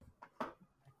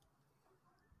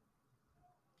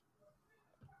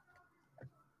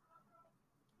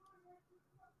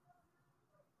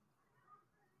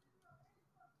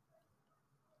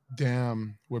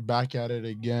Damn, we're back at it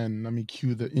again. Let me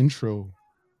cue the intro.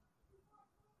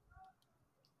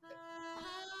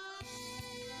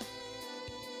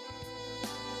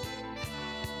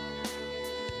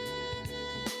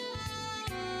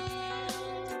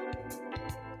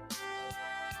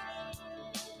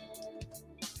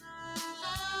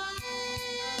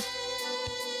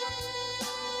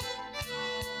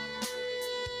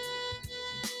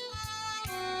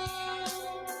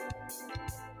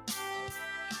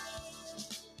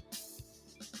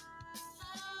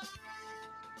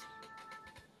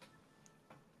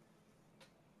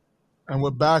 And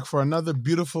we're back for another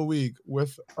beautiful week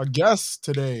with a guest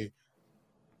today.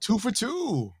 2 for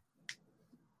 2.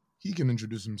 He can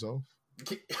introduce himself.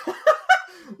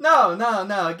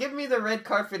 No. Give me the red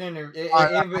carpet interview.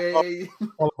 I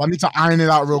need to iron it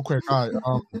out real quick. All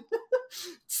right.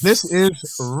 This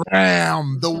is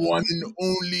Ram, the one and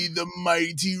only, the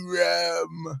mighty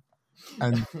Ram.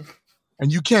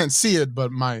 And you can't see it,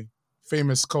 but my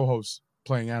famous co-host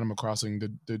playing Animal Crossing,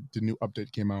 the new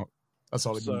update came out. That's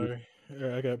all. Sorry,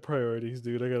 I got priorities,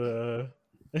 dude. I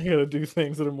gotta do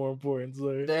things that are more important.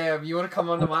 So. Damn, you want to come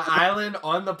onto my island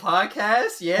on the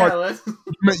podcast? Yeah, let's.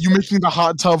 You making the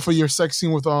hot tub for your sex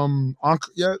scene with Ankh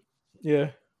yet?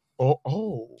 Yeah.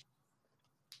 Oh.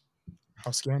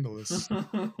 How scandalous.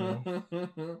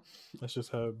 That's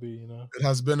just how it be, you know. It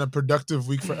has been a productive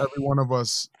week for every one of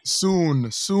us. Soon.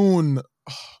 The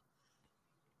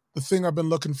thing I've been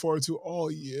looking forward to all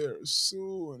year.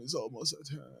 Soon is almost at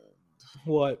hand.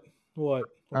 What?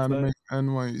 Anime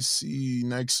NYC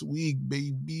next week,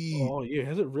 baby. All year?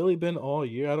 Has it really been all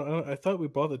year? I thought we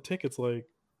bought the tickets like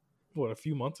a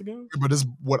few months ago. But it's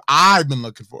what I've been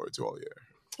looking forward to all year.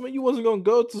 I mean, you wasn't gonna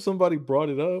go till somebody brought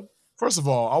it up. First of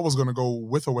all, I was gonna go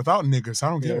with or without niggas. I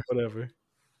don't care. Whatever.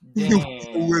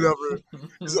 Whatever.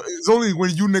 It's only when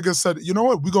you niggas said, you know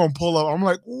what, we gonna pull up. I'm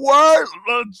like, what?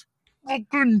 Let's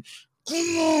fucking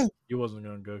go. You wasn't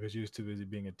gonna go because you was too busy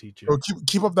being a teacher. Bro,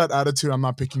 keep up that attitude. I'm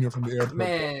not picking you from the airport.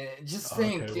 Man, just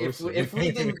think, okay, if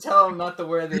we didn't tell him not to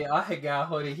wear the Ahiga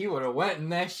hoodie, he would have went in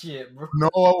that shit, bro. No,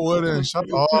 I wouldn't. Shut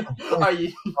up. Are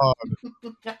you?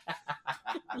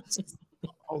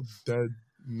 I'm dead.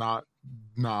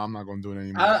 I'm not gonna do it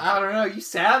anymore. I don't know. You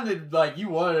sounded like you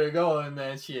wanted to go in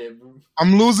that shit, bro.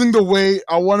 I'm losing the weight.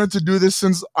 I wanted to do this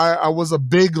since I was a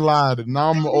big lad.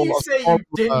 Now I'm You say you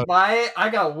didn't buy it. I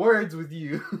got words with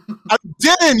you. I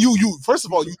didn't. You first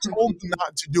of all, you told me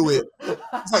not to do it.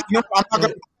 It's like, I'm not gonna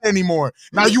buy it anymore.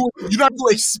 Now you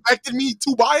expected me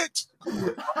to buy it.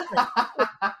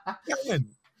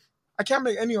 I can't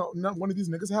make not one of these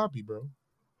niggas happy, bro.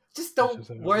 Just don't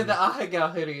wear the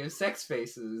Ahiga hoodie and sex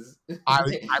faces.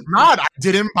 I'm not. I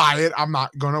didn't buy it. I'm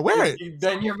not gonna wear it.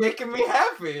 Then you're making me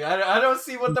happy. I don't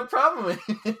see what the problem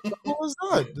is. What was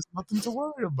that? There's nothing to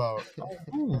worry about.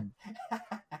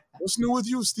 What's new with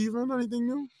you, Steven? Anything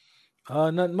new?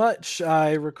 Not much.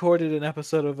 I recorded an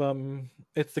episode of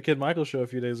It's the Kid Michael Show a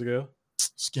few days ago.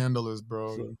 Scandalous,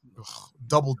 bro.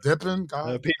 Double dipping,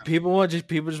 God. People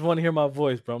just want to hear my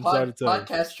voice, bro. I'm sorry to tell you.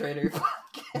 Podcast trader,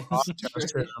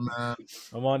 man.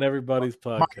 I'm on everybody's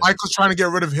podcast. Michael's trying to get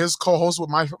rid of his co-host with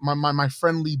my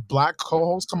friendly black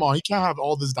co-host. Come on, he can't have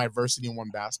all this diversity in one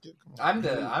basket. I'm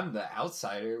the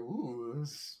outsider. Ooh.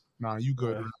 Nah, you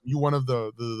good. Yeah. You one of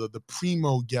the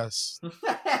primo guests.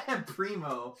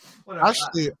 Primo.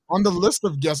 Actually, on the list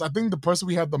of guests, I think the person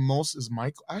we had the most is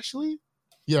Michael. Actually,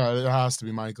 yeah, it has to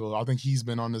be Michael. I think he's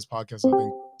been on this podcast,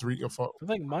 3 or 4. I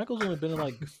think Michael's only been in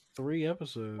like 3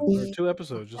 episodes or 2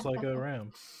 episodes, just like a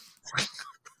Ram.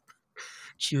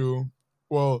 True.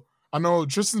 Well, I know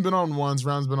Tristan's been on once,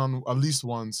 Ram's been on at least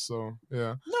once, so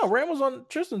yeah. No, Ram was on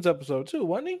Tristan's episode too,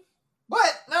 wasn't he?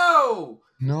 What? No.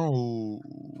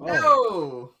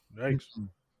 Thanks.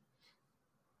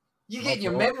 You get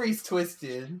your memories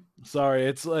twisted. Sorry,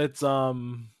 it's late.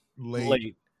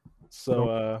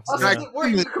 So were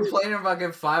you complaining about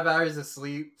getting 5 hours of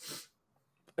sleep?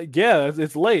 Yeah,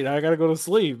 it's late. I gotta go to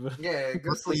sleep. Yeah,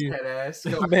 go sleep, head ass.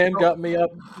 Man got me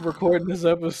up recording this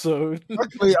episode.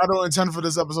 Actually, I don't intend for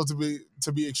this episode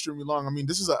to be extremely long. I mean,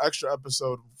 this is an extra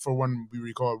episode for when we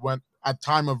record, at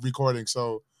time of recording.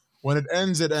 So when it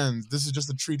ends, it ends. This is just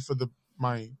a treat for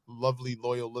my lovely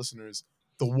loyal listeners.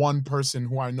 The one person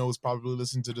who I know is probably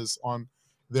listening to this on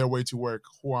their way to work,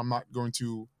 who I'm not going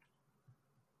to.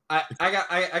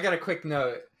 I got a quick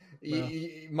note. No.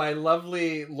 My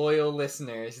lovely loyal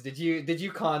listeners, did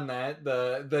you con that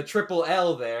the triple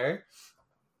L there?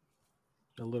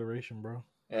 Alliteration, bro.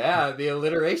 Yeah, the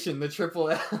alliteration, the triple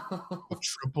L. The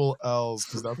triple L's,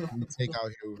 because that's what we take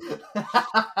out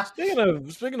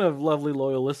here. Speaking of lovely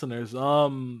loyal listeners,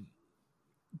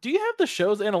 Do you have the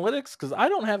show's analytics? Because I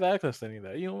don't have access to any of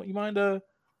that. You mind?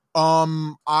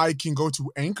 I can go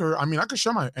to Anchor. I mean, I can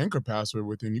share my Anchor password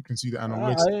with you, and you can see the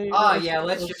analytics. Yeah,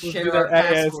 let's just share do our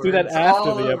that. Yeah, let's do that passwords after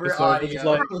all the over episode. Which is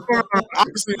audio. like,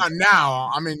 Obviously not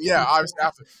now. I mean, yeah, obviously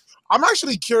after. I'm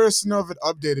actually curious to know if it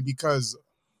updated because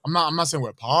I'm not saying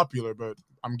we're popular, but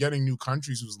I'm getting new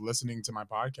countries who's listening to my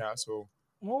podcast. So,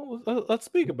 well, let's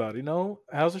speak about it. You know,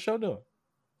 how's the show doing?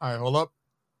 all right, hold up.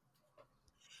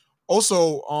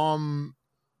 Also,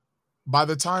 by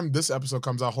the time this episode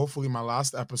comes out, hopefully my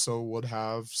last episode would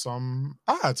have some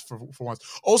ads for once.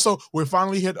 Also, we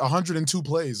finally hit 102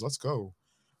 plays. Let's go.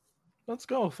 Let's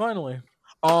go. Finally.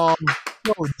 So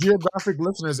geographic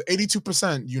listeners,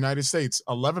 82% United States,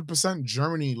 11%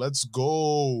 Germany. Let's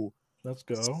go. Let's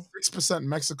go. 6%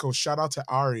 Mexico. Shout out to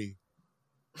Ari.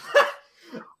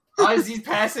 Is he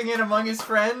passing it among his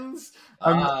friends?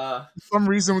 For some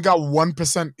reason, we got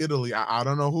 1% Italy. I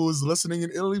don't know who's listening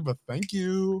in Italy, but thank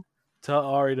you. Tell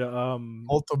Ari to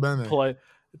Molto bene. play.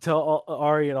 Tell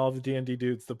Ari and all the D&D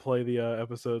dudes to play the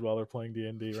episode while they're playing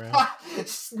D&D, right?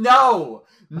 No,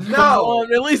 Come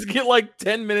on, at least get like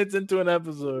 10 minutes into an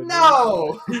episode.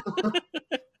 no.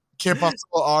 Que pasó,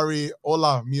 Ari?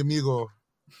 Hola, mi amigo.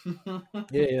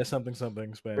 Yeah, something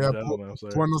Spanish. Yeah, I don't know.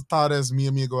 Sorry. Buenos tardes, mi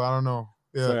amigo. I don't know.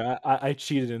 Yeah. Sorry, I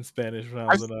cheated in Spanish when I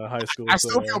was in high school. I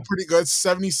still feel pretty good.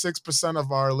 76%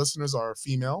 of our listeners are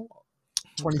female.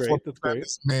 24%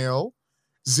 is male.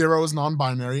 0 is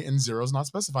non-binary, and 0 is not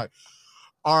specified.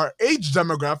 Our age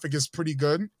demographic is pretty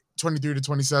good. 23 to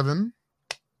 27.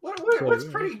 What's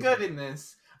pretty good in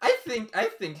this? I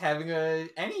think having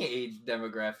any age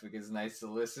demographic is nice to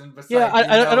listen. Besides, yeah,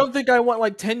 I don't think I want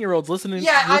like 10-year-olds listening.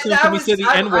 Yeah, to me say the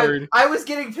N-word. I was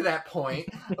getting to that point.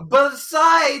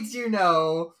 Besides,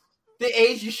 the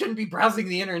age you shouldn't be browsing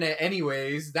the internet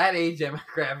anyways. That age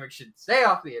demographic should stay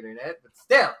off the internet. But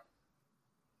still,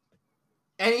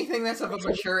 anything that's of a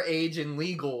mature age and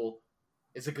legal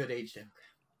is a good age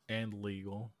demographic. And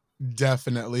legal.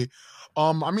 Definitely.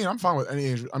 I mean, I'm fine with any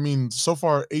age. I mean, so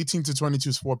far, 18 to 22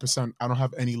 is 4%. I don't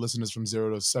have any listeners from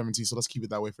 0 to 17, so let's keep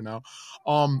it that way for now.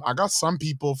 I got some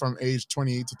people from age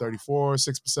 28 to 34,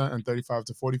 6%, and 35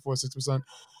 to 44, 6%.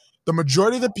 The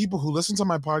majority of the people who listen to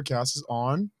my podcast is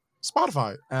on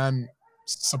Spotify and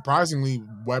surprisingly,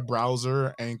 web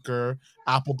browser, Anchor,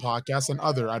 Apple Podcasts, and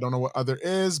other. I don't know what other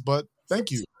is, but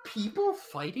thank you. People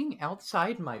fighting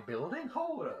outside my building?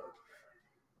 Hold up.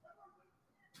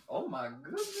 Oh my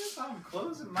goodness, I'm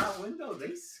closing my window.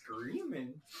 They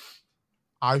screaming.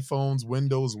 iPhones,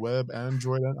 Windows, web,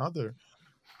 Android, and other.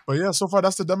 But yeah, so far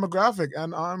that's the demographic.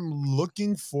 And I'm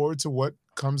looking forward to what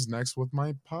comes next with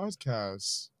my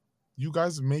podcast. You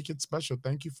guys make it special.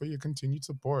 Thank you for your continued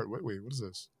support. Wait, what is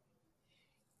this?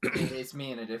 It's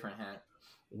me in a different hat.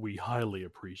 We highly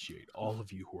appreciate all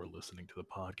of you who are listening to the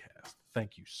podcast.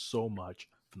 Thank you so much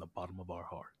from the bottom of our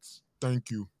hearts.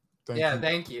 Thank you.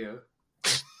 Thank you.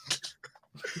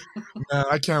 Man,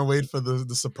 I can't wait for the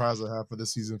surprise I have for the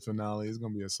season finale. It's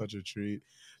gonna be such a treat.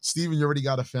 Steven, you already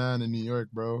got a fan in New York,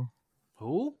 bro.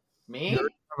 Who? Me? You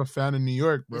already have a fan in New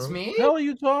York, bro. It's me? What the hell are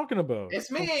you talking about?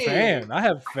 It's me. A fan. I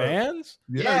have fans?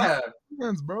 Yeah.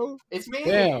 Fans, bro. It's me.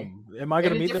 Damn. Am I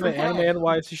gonna In a meet them at different Anime hat.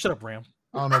 NYC? Shut up, Ram.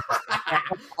 I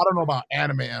don't know about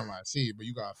Anime NYC, but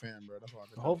you got a fan, bro. That's all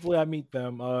I can Hopefully I meet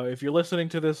them. If you're listening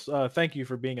to this, thank you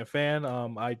for being a fan.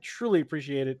 I truly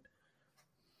appreciate it.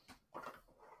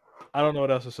 I don't know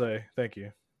what else to say. Thank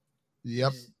you.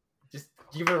 Yep. Just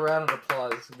give it a round of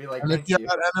applause. Be like, And if thank you're you.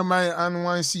 at Anime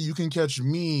NYC, you can catch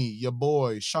me, your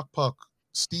boy, Shuck Puck,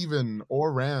 Steven,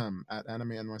 or Ram at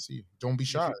Anime NYC. Don't be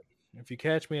shy. If you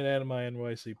catch me at Anime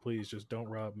NYC, please just don't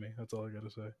rob me. That's all I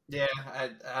gotta say. Yeah,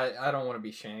 I don't want to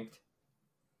be shanked.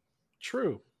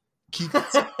 True. Keep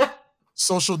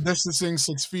social distancing,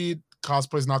 6 feet.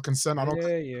 Cosplay's not consent. I don't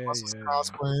think Yeah.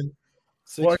 cosplaying.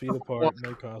 6 feet apart,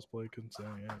 no cosplay consent.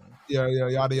 Yeah. Yeah,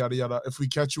 yada, yada, yada. If we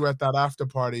catch you at that after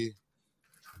party,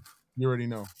 you already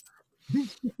know.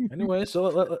 Anyway, so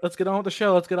let's get on with the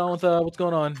show. Let's get on with what's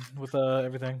going on with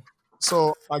everything.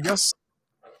 So I guess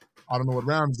I don't know what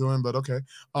Ram's doing, but okay.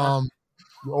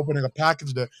 You're opening a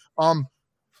package there.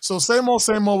 So same old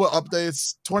with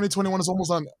updates. 2021 is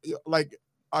almost on. Like,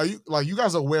 are you you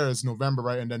guys are aware it's November,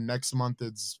 right? And then next month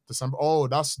it's December. Oh,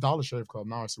 that's Dollar Shave Club.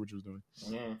 Now I see what you was doing.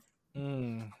 Yeah.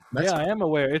 Yeah, I am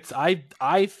aware. It's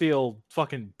I feel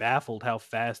fucking baffled how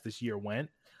fast this year went.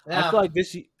 Now, I feel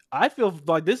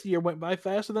like this year went by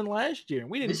faster than last year.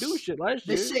 We didn't do shit last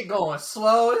year. This shit going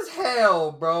slow as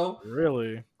hell, bro.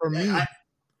 Really? For me,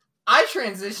 I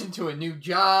transitioned to a new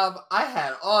job. I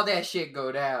had all that shit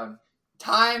go down.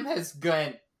 Time has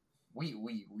gone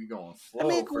we going slow. I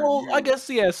mean, for well, you. I guess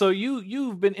yeah. So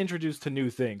you've been introduced to new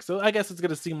things, so I guess it's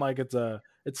gonna seem like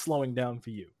it's slowing down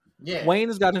for you. Yeah. Wayne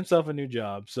has got himself a new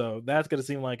job, so that's gonna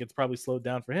seem like it's probably slowed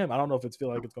down for him. I don't know if it's feel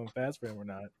like it's going fast for him or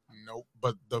not. Nope.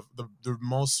 But the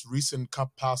most recent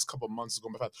past couple of months is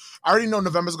going to be fast. I already know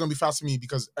November's going to be fast for me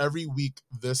because every week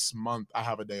this month I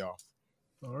have a day off.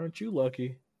 Aren't you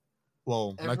lucky?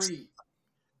 Well, Every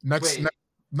next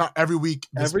not every week.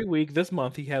 Every week this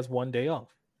month he has one day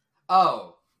off.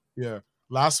 oh Yeah.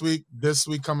 Last week, this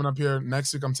week coming up here.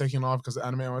 Next week I'm taking off because of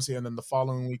Anime NYC, and then the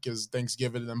following week is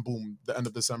Thanksgiving, and then boom, the end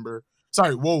of December.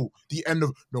 Sorry, the end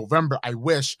of November. I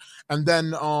wish, and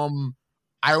then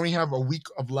I only have a week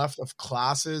of left of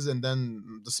classes, and then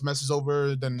the semester's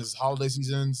over. Then there's holiday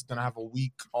seasons. Then I have a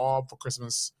week off for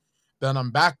Christmas. Then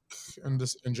I'm back in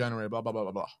January. Blah blah blah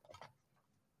blah blah.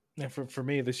 And for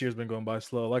me, this year's been going by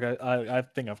slow. Like I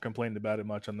think I've complained about it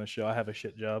much on this show. I have a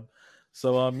shit job,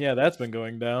 so yeah, that's been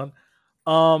going down.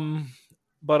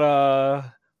 But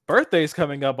birthday's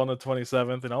coming up on the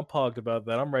 27th, and I'm pumped about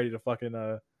that. I'm ready to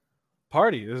fucking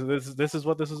party. This is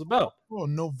what this is about. Oh,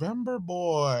 November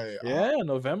boy. Yeah,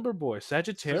 November boy,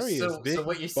 Sagittarius. so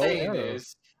what you're saying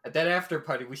is at that after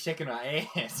party we shaking our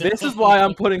ass. This is why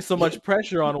I'm putting so much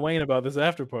pressure on Wayne about this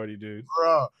after party, dude.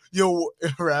 Bruh. Yo,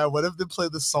 Rad, what if they play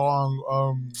the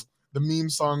song, the meme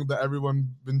song that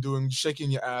everyone been doing, shaking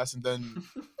your ass, and then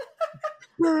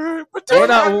We're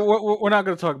not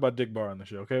going to talk about Dick Bar on the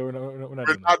show, okay? We're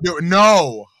not doing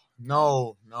that. No.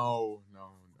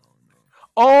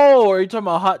 Oh, are you talking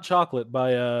about Hot Chocolate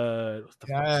by what's the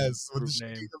Yes, fucking with the group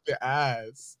shaking name? of your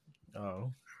ass.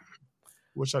 Oh,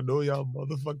 Which I know y'all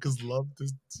motherfuckers love to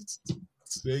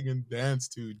sing and dance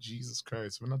to. Jesus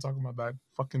Christ. We're not talking about that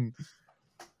fucking.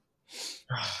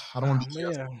 I don't want to be.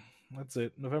 yeah, that's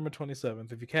it. November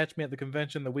 27th. If you catch me at the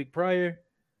convention the week prior,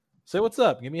 say what's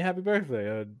up. Give me a happy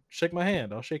birthday. Shake my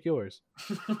hand. I'll shake yours.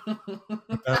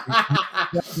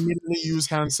 Immediately use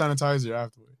hand sanitizer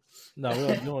afterwards. No,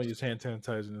 we don't use hand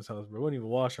sanitizer in this house, bro. We don't even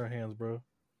wash our hands, bro.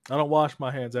 I don't wash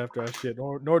my hands after I shit,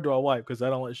 nor do I wipe because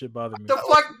I don't let shit bother me. The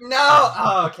fuck? No.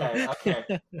 Oh, okay.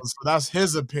 So that's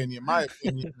his opinion. My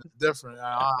opinion is different.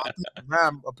 I think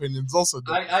Ram opinion is also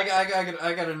different.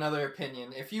 I got another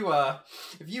opinion. If you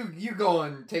go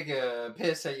and take a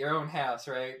piss at your own house,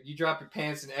 right? You drop your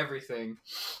pants and everything,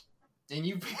 and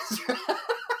you piss.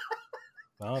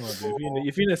 I don't know, dude.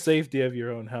 If you're in the safety of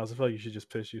your own house, I feel like you should just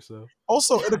piss yourself.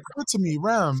 Also, it occurred to me,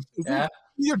 Ram, Yeah.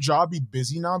 your job be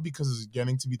busy now because it's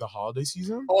getting to be the holiday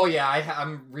season? Oh yeah,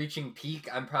 I'm reaching peak.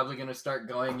 I'm probably gonna start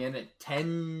going in at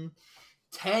 10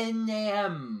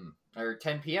 a.m. or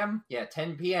 10 p.m. Yeah,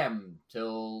 10 p.m.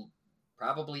 till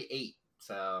probably 8.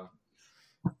 So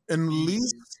At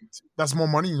least that's more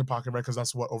money in your pocket, right? Because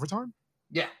that's what, overtime?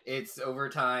 yeah, it's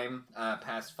overtime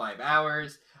past 5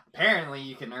 hours. Apparently,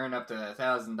 you can earn up to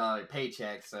 $1,000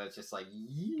 paycheck. So it's just like,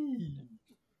 yee.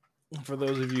 For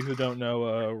those of you who don't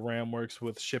know, Ram works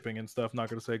with shipping and stuff. Not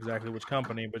going to say exactly which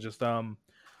company, but just kind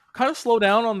of slow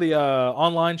down on the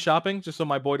online shopping, just so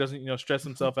my boy doesn't stress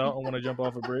himself out and want to jump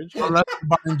off a bridge. Unless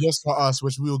you're buying just for us,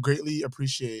 which we will greatly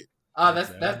appreciate. Oh,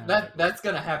 that's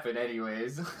gonna happen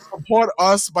anyways. Support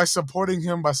us by supporting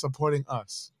him by supporting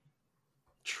us.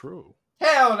 True.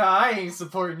 Hell no, I ain't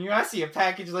supporting you. I see a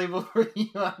package label for you.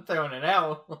 I'm throwing it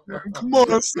out. Come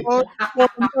on, son.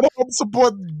 Help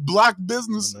support black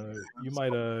business. And,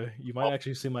 you might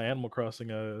actually see my Animal Crossing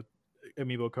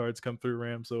amiibo cards come through,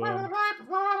 Ram. So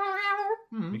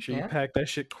make sure you pack that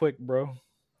shit quick, bro.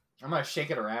 I'm gonna shake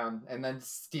it around and then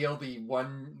steal the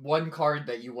one card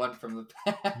that you want from the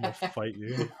pack. I'm gonna fight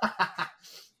you.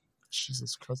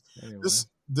 Jesus Christ. Anyway.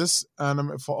 This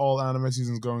anime for all anime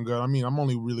seasons going good. I mean, I'm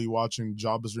only really watching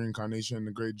Jobless Reincarnation and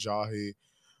The Great Jahe.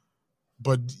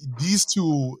 But these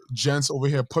two gents over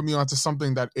here put me onto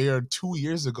something that aired 2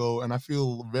 years ago, and I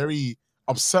feel very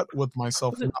upset with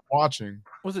myself for not watching.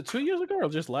 Was it 2 years ago or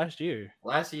just last year?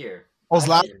 Last year. Oh, it was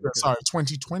last year. Sorry,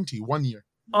 2020, 1 year.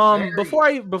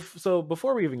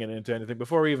 Before we even get into anything,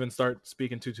 before we even start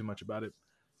speaking too much about it,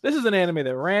 this is an anime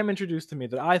that Ram introduced to me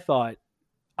that I thought,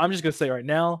 I'm just gonna say right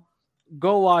now,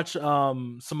 go watch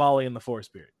Somali and the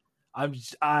Forest Spirit.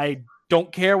 I don't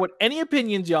care what any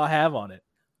opinions y'all have on it.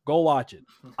 Go watch it.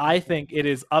 I think it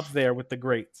is up there with the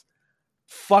greats.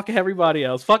 Fuck everybody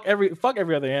else. Fuck every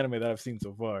other anime that I've seen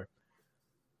so far.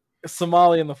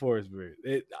 Somali and the Forest Spirit.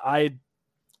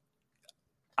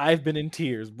 I've been in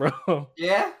tears, bro.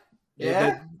 Yeah.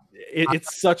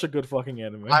 It's such a good fucking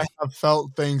anime. I have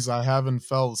felt things I haven't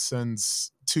felt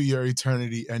since 2 Year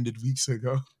Eternity ended weeks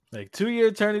ago. Like 2 Year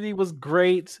Eternity was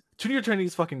great. 2 Year Eternity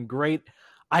is fucking great.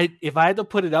 If I had to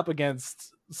put it up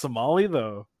against Somali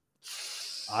though,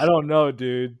 I don't know,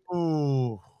 dude.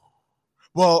 Ooh.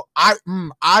 Well,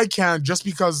 I can't just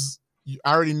because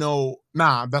I already know.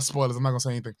 Nah, that's spoilers. I'm not gonna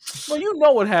say anything. Well, you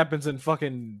know what happens in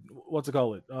fucking what's it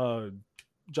called?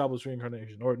 Jobless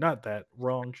Reincarnation, or not that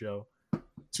wrong show.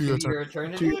 To Your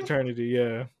Eternity. To Your Eternity,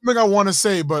 yeah. Something I want to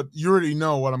say, but you already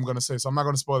know what I'm gonna say, so I'm not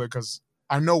gonna spoil it because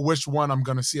I know which one I'm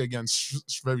gonna see again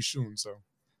very soon. So,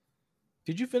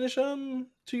 did you finish To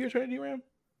Your Eternity, Ram?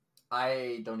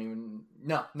 I don't even.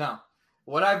 No.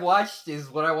 What I've watched is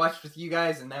what I watched with you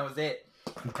guys, and that was it.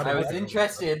 I was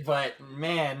interested, but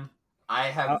man, I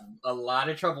have a lot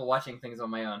of trouble watching things on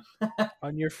my own.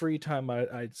 On your free time,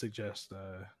 I'd suggest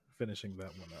finishing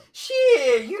that one up.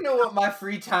 Shit, you know what my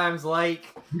free time's like.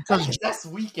 because That's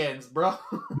weekends, bro.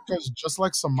 because just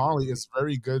like Somali, it's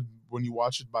very good when you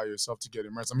watch it by yourself to get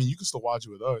immersed. I mean, you can still watch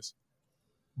it with us,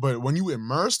 but when you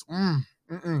immersed,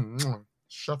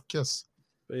 chef kiss.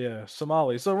 But yeah,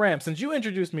 Somali. So Ram, since you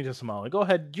introduced me to Somali, go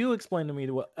ahead. You explain to me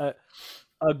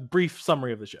a brief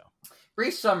summary of the show.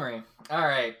 Brief summary. All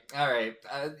right.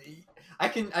 I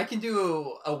can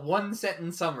do a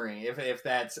 1-sentence summary if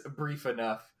that's brief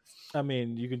enough. I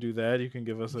mean, you can do that. You can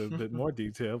give us a bit more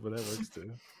detail, but that works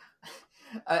too.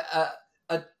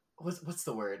 What's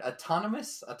the word?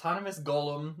 Autonomous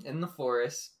golem in the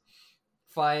forest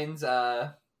finds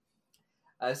a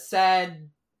sad,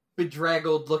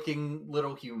 bedraggled looking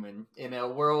little human in a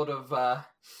world of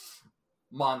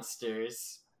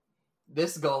monsters.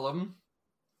 This golem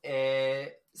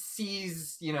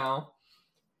sees,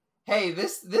 hey,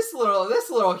 this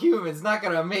little human's not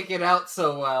gonna make it out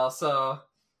so well, so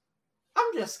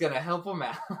I'm just gonna help him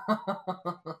out.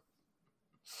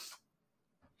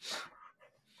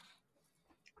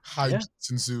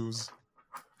 Hijinks ensues.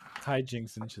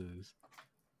 Hijinks ensues.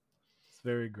 It's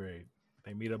very great.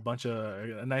 They meet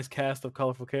a nice cast of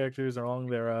colorful characters along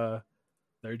their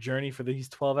journey for these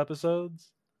 12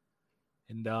 episodes,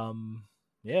 and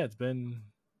yeah,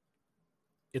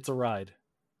 it's a ride.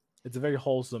 It's a very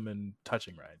wholesome and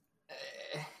touching ride.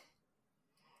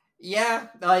 Yeah,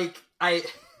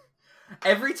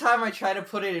 every time I try to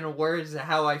put it in words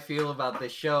how I feel about the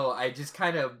show, I just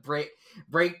kind of break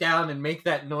down and make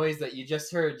that noise that you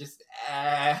just heard. Just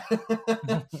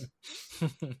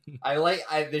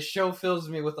the show fills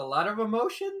me with a lot of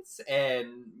emotions,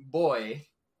 and boy,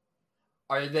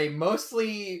 are they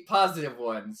mostly positive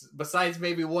ones. Besides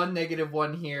maybe one negative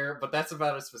one here, but that's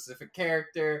about a specific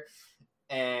character,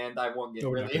 and I won't get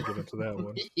We're not gonna get into that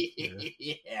one.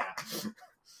 Yeah.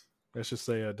 Let's just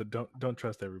say don't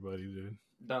trust everybody, dude.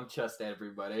 Don't trust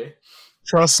everybody.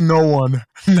 Trust no one,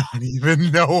 not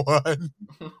even no one.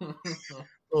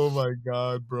 Oh my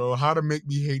god, bro! How to Make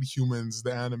Me Hate Humans,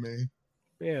 the anime.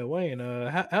 Yeah, Wayne.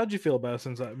 How'd you feel about it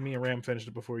since me and Ram finished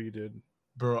it before you did?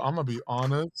 Bro, I'm gonna be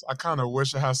honest. I kind of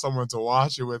wish I had someone to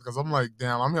watch it with because I'm like,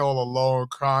 damn, I'm here all alone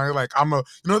crying. Like you know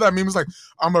what that meme is like,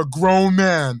 I'm a grown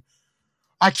man.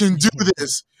 I can do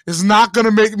this. It's not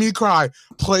gonna make me cry.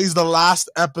 Plays the last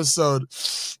episode.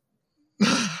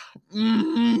 That's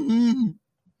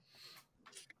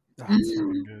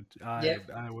really good.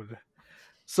 I would.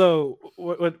 So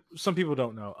what some people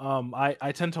don't know.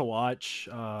 I tend to watch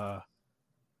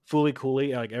Fooly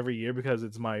Cooly like every year because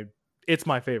it's my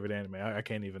favorite anime. I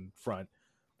can't even front.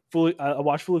 I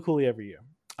watch Fooly Cooly every year.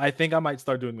 I think I might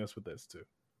start doing this with this too.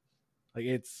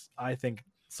 I think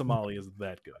Somali is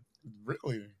that good.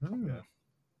 Really? Yeah.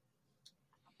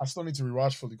 I still need to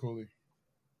rewatch Fooly Cooly.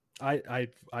 I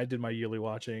did my yearly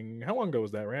watching. How long ago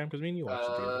was that, Ram? Because me and you watched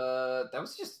it together. That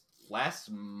was just last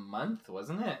month,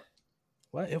 wasn't it?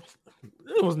 What? It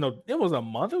was a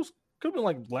month. Could have been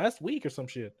like last week or some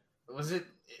shit. Was it?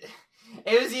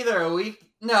 It was either a week.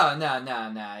 No.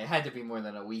 It had to be more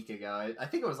than a week ago. I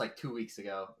think it was like 2 weeks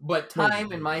ago. But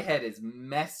time in my head is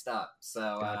messed up.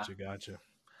 So Gotcha.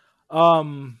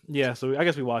 Yeah. So I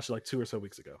guess we watched it like 2 or so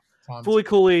weeks ago. Fooly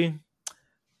Cooly.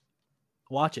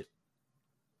 Watch it.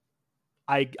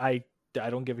 I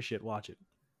don't give a shit. Watch it.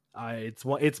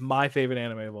 It's my favorite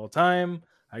anime of all time.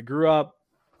 I grew up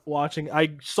watching.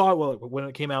 I saw it when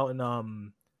it came out in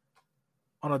on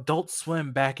Adult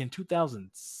Swim back in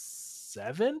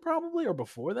 2007, probably, or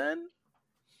before then.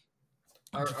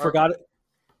 Forgot it.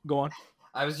 Go on.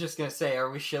 I was just gonna say, are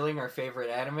we shilling our favorite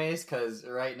animes? Because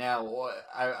right now,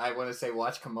 I want to say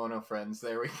watch Kimono Friends.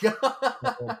 There we go.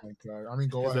 Oh my god! I mean,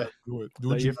 go ahead, do it. Is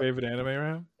that your favorite anime,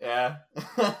 Ram? Yeah.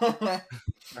 I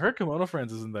heard Kimono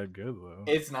Friends isn't that good though.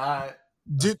 It's not.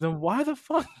 Then why the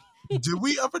fuck? Did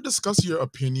we ever discuss your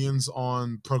opinions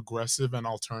on progressive and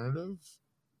alternative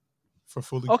for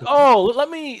Fooly Cooly? Oh, let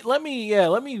me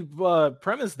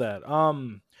premise that.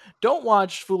 Don't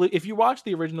watch Fooly. If you watch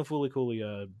the original Fooly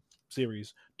Cooly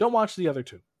series, don't watch the other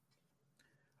two.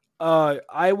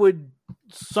 I would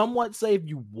somewhat say if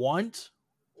you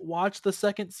watch the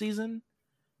second season,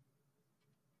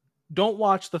 don't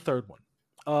watch the third one.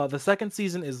 The second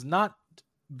season is not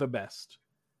the best.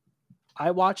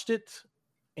 I watched it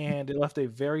and it left a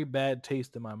very bad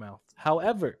taste in my mouth.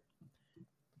 However,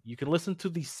 you can listen to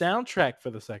the soundtrack for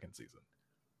the second season.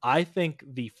 I think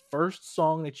the first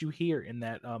song that you hear in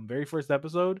that very first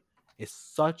episode is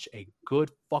such a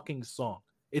good fucking song.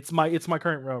 It's my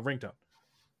current ringtone,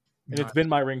 and it's been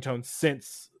my ringtone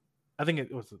since I think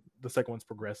it was the second one's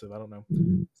progressive. I don't know,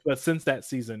 but since that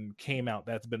season came out,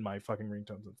 that's been my fucking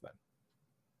ringtone since then.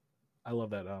 I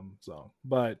love that song,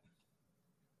 but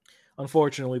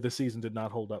unfortunately, the season did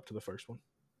not hold up to the first one,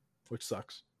 which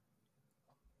sucks.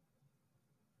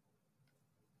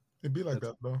 It'd be like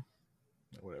that though.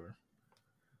 Whatever.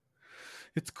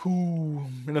 It's cool.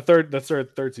 In the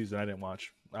third season, I didn't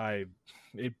watch.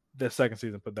 The second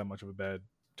season put that much of a bad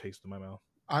taste in my mouth.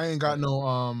 I ain't got no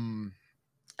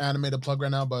anime to plug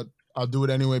right now, but I'll do it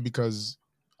anyway because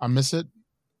I miss it.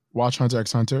 Watch Hunter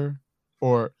x Hunter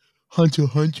or Hunter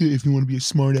x Hunter if you want to be a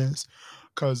smart ass.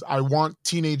 Because I want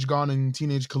Teenage Gon and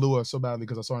Teenage Kahlua so badly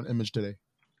because I saw an image today.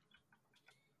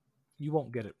 You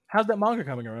won't get it. How's that manga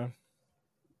coming around?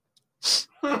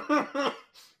 At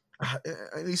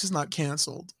least it's not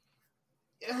canceled.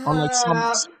 Unlike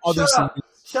some other series.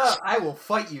 Shut up! I will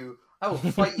fight you. I will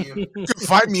fight you. You can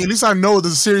fight me. At least I know the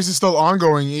series is still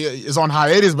ongoing. It's on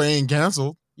hiatus, but it ain't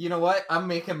canceled. You know what? I'm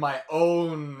making my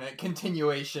own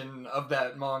continuation of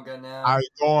that manga now. All right,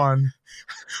 go on.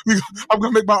 I'm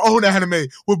gonna make my own anime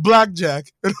with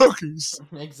blackjack and hookers.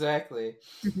 Exactly.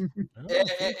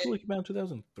 It came out in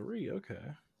 2003. Okay.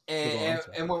 And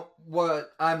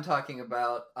what I'm talking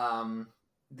about,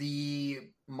 the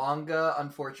manga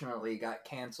unfortunately got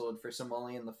canceled for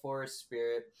Somali and the Forest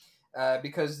Spirit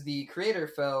because the creator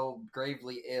fell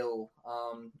gravely ill.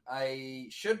 I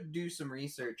should do some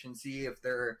research and see if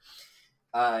they're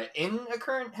in a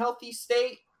current healthy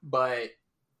state, but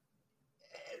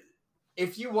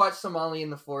if you watch Somali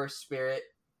and the Forest Spirit,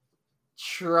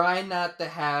 try not to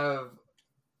have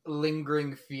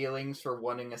lingering feelings for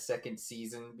wanting a second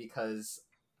season because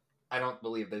I don't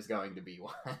believe there's going to be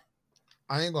one.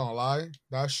 I ain't gonna lie,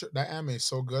 that anime is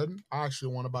so good. I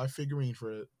actually want to buy a figurine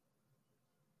for it.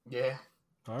 Yeah,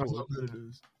 that's how good it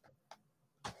is.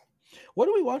 What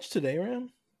do we watch today,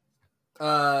 Ram?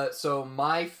 So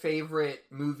my favorite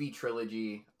movie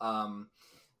trilogy,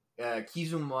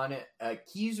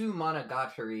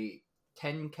 Kizumonogatari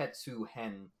Tenketsu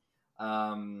Hen,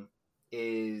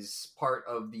 is part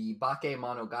of the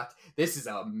Bakemonogatari. This is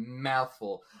a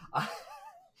mouthful.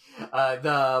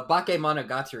 The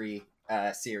Bakemonogatari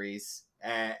series.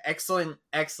 Excellent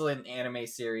anime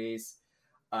series.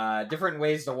 Different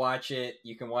ways to watch it.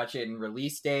 You can watch it in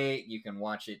release date. You can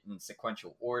watch it in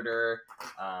sequential order.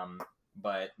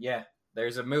 But yeah,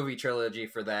 there's a movie trilogy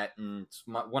for that, and it's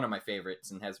one of my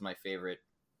favorites, and has my favorite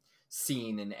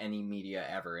scene in any media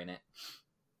ever in it.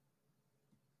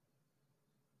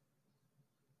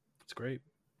 It's great.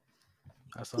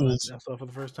 I saw it for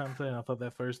the first time today, and I thought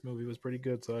that first movie was pretty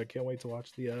good, so I can't wait to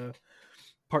watch the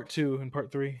part 2 and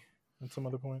part 3 at some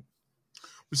other point.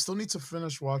 We still need to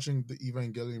finish watching the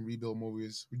Evangelion Rebuild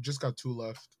movies. We just got 2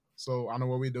 left, so I know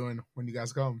what we're doing when you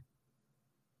guys come.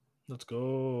 Let's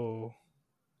go.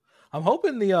 I'm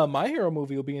hoping the My Hero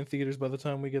movie will be in theaters by the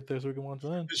time we get there, so we can watch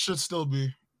that. It should still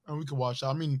be, and we can watch that.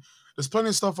 I mean, there's plenty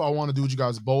of stuff I want to do with you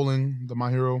guys. Bowling, the My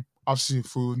Hero, obviously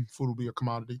food will be a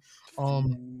commodity.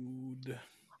 Food.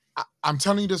 I'm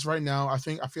telling you this right now. I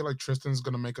feel like Tristan's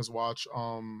gonna make us watch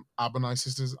Abanai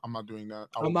Sisters. I'm not doing that.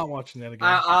 I'm not watching that again.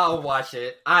 I'll watch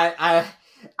it. I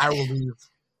will leave.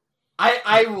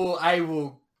 I will.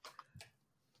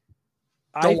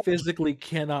 I physically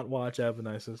cannot watch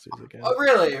Abanai Sisters again. Oh,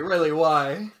 really?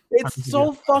 Why? It's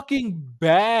so fucking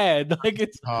bad. Like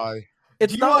it's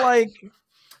not like.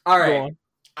 All right.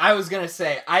 I was gonna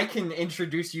say I can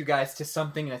introduce you guys to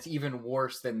something that's even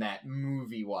worse than that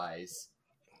movie-wise.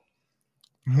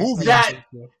 A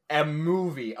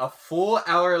full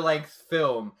hour-length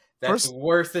film that's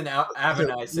worse than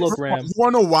Abanai Sisters. Look, Ram, you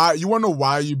wanna know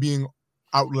why you're being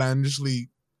outlandishly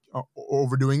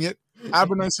overdoing it?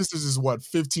 Abanai Sisters is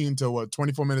 15 to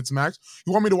 24 minutes max.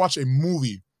 You want me to watch a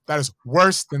movie that is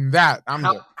worse than that?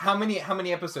 How many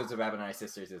episodes of Abanai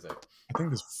Sisters is it? I think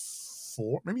there's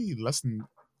 4, maybe less than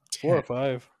 10. 4 or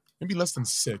 5, maybe less than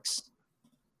 6.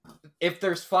 If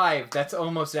there's 5, that's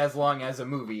almost as long as a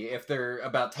movie. If they're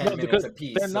about 10 minutes a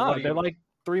piece, they're not. They're like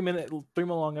 3 minute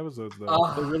long episodes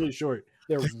though. They're really short.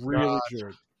 They're really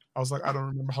short. I was like, I don't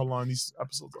remember how long these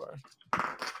episodes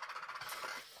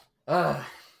are.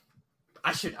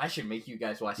 I should make you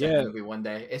guys watch Yeah. that movie one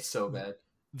day. It's so bad.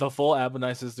 The full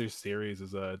Abenai Sisters series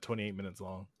is 28 minutes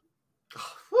long.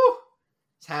 Whew.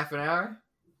 It's half an hour.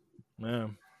 Yeah.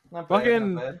 Not bad,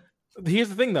 Fucking. not bad. Here's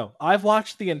the thing, though. I've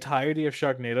watched the entirety of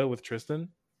Sharknado with Tristan,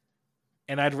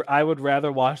 and I would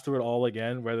rather watch through it all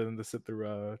again rather than to sit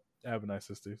through Abenai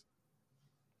Sisters.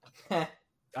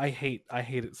 I hate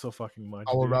it so fucking much.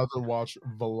 I would dude. rather watch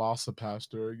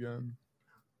Velocipaster again.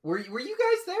 Were you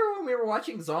guys there when we were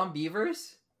watching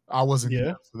Zombievers? I wasn't Yeah.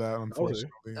 here for that,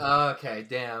 unfortunately. Okay,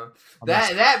 damn. I'm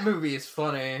That movie is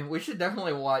funny. We should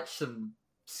definitely watch some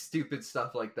stupid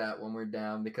stuff like that when we're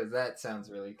down because that sounds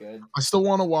really good. I still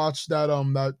want to watch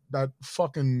that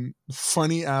fucking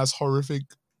funny ass horrific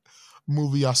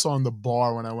movie I saw in the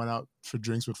bar when I went out for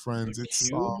drinks with friends. The It's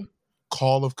Cube?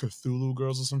 Call of Cthulhu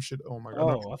Girls or some shit. Oh my god! Oh,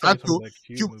 No, I thought you that's were talking about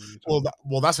Cube Cube- movie.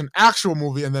 well, that's an actual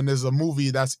movie, and then there's a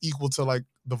movie that's equal to like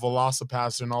the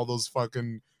Velocipaster and all those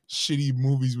fucking shitty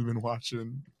movies we've been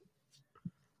watching.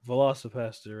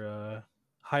 Velocipaster,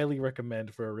 highly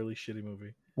recommend for a really shitty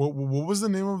movie. What was the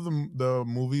name of the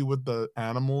movie with the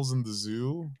animals in the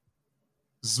zoo?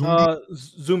 Zombie.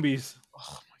 Zombies.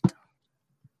 Oh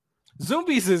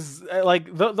Zombies is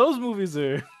like those movies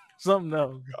are something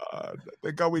else. God,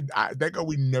 thank God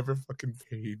we never fucking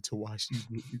paid to watch these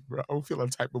movies, bro. I don't feel a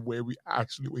type of way we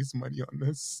actually waste money on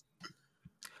this.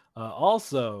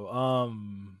 Also,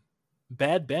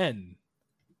 Bad Ben.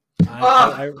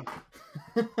 Ah!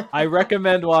 I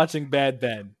recommend watching Bad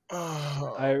Ben.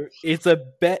 It's a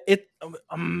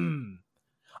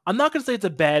I'm not gonna say it's a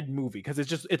bad movie because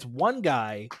it's one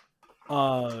guy.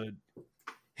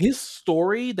 His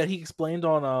story that he explained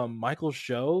on Michael's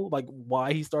show, like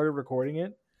why he started recording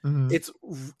it, Mhm.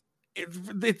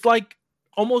 it's like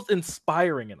almost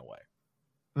inspiring in a way.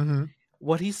 Mhm.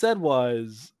 What he said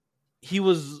was he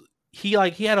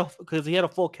had a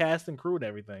full cast and crew and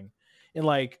everything, and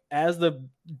like as the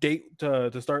date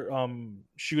to start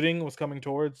shooting was coming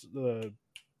towards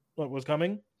what was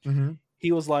coming, Mhm.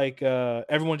 he was like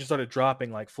everyone just started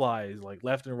dropping like flies like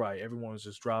left and right. Everyone was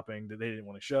just dropping. They didn't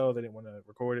want to show, they didn't want to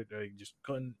record it, they just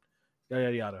couldn't, yada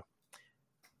yada yada.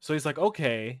 So he's like,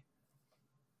 okay.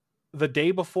 The day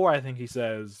before, I think he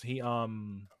says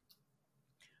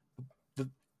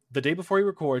the day before he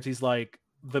records, he's like,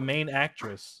 the main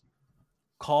actress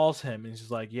calls him and she's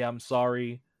like, yeah, I'm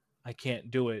sorry, I can't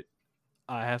do it.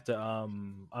 I have to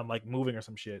I'm like moving or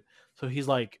some shit. So he's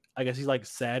like, I guess he's like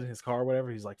sad in his car or whatever.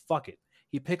 He's like, fuck it.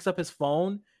 He picks up his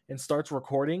phone and starts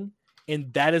recording,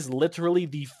 and that is literally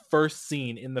the first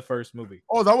scene in the first movie.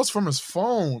 Oh, that was from his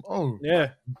phone. Oh,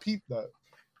 Yeah. peep that.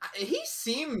 He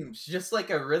seems just like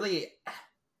a really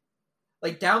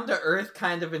like down to earth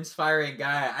kind of inspiring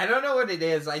guy. I don't know what it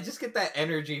is. I just get that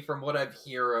energy from what I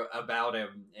hear about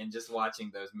him and just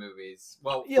watching those movies.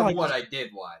 Well, Yeah, from like- what I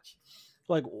did watch.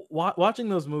 Like watching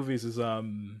those movies is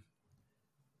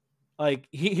like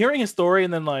hearing his story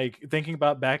and then like thinking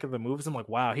about back of the movies. I'm like,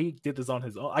 wow, he did this on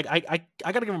his own. I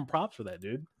gotta give him props for that,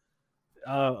 dude.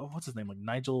 What's his name? Like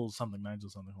Nigel something.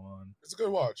 Hold on. It's a good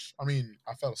watch. I mean,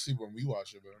 I fell asleep when we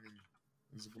watched it, but I mean,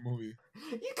 it's a good movie.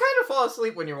 You kind of fall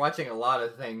asleep when you're watching a lot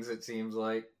of things, it seems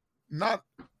like. Not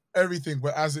everything,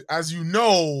 but as you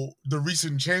know, the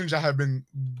recent change I have been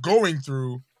going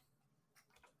through,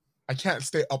 I can't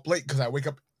stay up late because I wake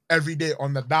up every day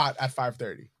on the dot at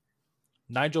 5:30.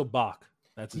 Nigel Bach.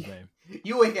 That's his name.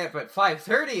 You wake up at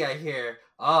 5:30, I hear.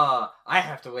 I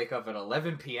have to wake up at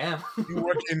 11 p.m. You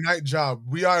work a night job.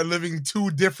 We are living two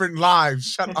different lives.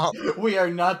 Shut up. We are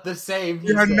not the same.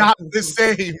 We are not the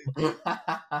same.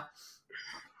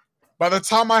 By the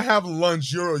time I have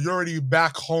lunch, you're already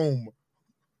back home.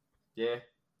 Yeah.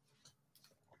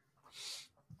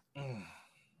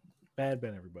 Bad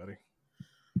Ben, everybody.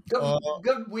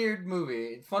 Good weird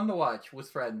movie. Fun to watch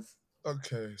with friends.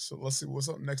 Okay, so let's see what's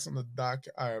up next on the doc.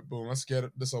 All right, boom. Let's get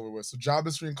this over with. So,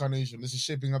 Jobless Reincarnation. This is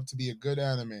shaping up to be a good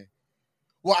anime.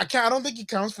 Well, I don't think it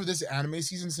counts for this anime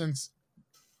season since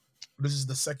this is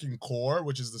the second core,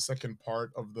 which is the second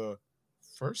part of the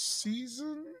first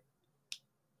season.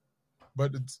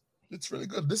 But it's really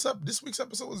good. This week's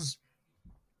episode was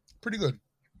pretty good.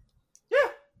 Yeah.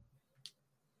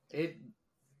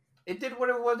 It did what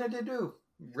it wanted to do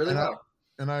really well.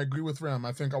 And I agree with Ram.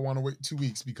 I think I want to wait 2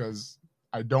 weeks because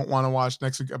I don't want to watch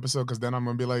next week's episode because then I'm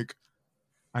going to be like,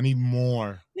 I need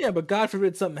more. Yeah, but God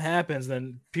forbid something happens,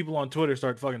 then people on Twitter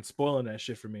start fucking spoiling that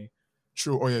shit for me.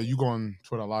 True. Oh, yeah, you go on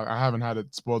Twitter live. I haven't had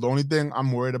it spoiled. The only thing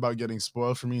I'm worried about getting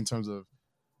spoiled for me in terms of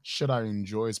shit I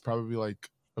enjoy is probably like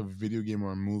a video game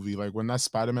or a movie. Like when that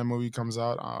Spider-Man movie comes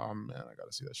out, oh man, I got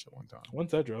to see that shit one time.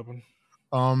 When's that dropping?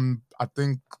 I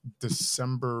think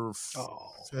December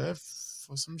 5th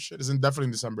or some shit. It's definitely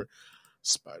in December.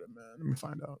 Spider-Man. Let me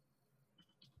find out.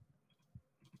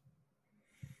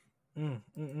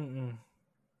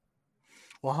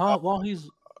 Well, while he's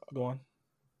going,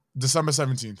 December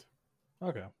 17th.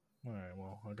 okay. All right.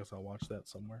 Well, I guess I'll watch that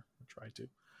somewhere. I'll try to.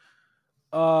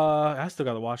 I still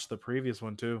got to watch the previous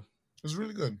one too. It was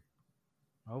really good.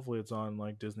 Hopefully, it's on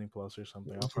like Disney Plus or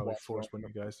something. We I'll could probably watch force that. one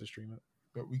of you guys to stream it.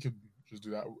 But we could just do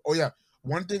that. Oh yeah,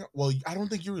 one thing. Well, I don't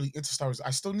think you're really into Star Wars.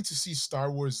 I still need to see Star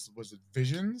Wars. Was it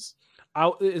Visions?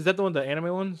 Is that the one, the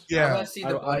anime ones? I Yeah. want to see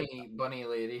the bunny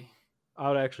lady. I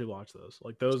would actually watch those.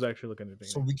 Like those actually look interesting.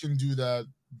 So we can do that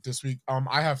this week.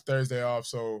 I have Thursday off,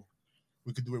 so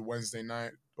we could do it Wednesday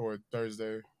night or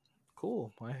Thursday.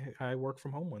 Cool. I work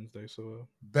from home Wednesday, so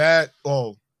Bet.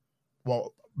 Oh,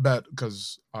 well, bet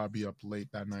because I'll be up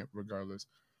late that night regardless.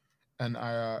 And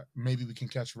maybe we can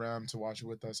catch Ram to watch it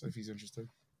with us if he's interested.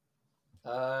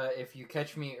 If you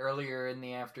catch me earlier in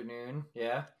the afternoon,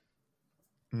 yeah.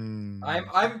 Mm.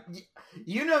 I'm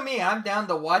you know me, I'm down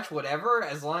to watch whatever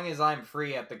as long as I'm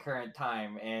free at the current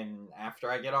time, and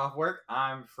after I get off work,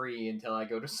 I'm free until I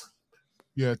go to sleep.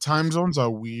 Yeah, time zones are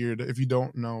weird. If you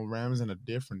don't know, Ram's in a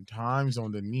different time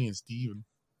zone than me and Steven.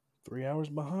 3 hours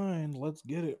behind. Let's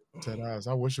get it. Deadass.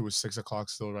 I wish it was 6 o'clock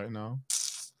still right now.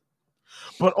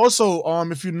 But also,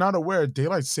 if you're not aware,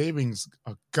 daylight savings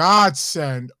a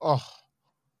godsend. Oh,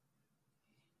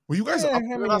 were you guys up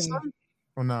there last night?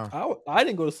 Or no? I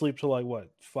didn't go to sleep till like what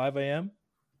 5 a.m.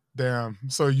 Damn.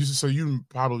 So you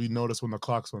probably noticed when the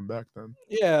clocks went back then.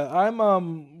 Yeah, I'm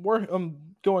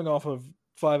going off of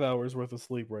 5 hours worth of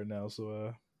sleep right now.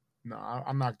 So No,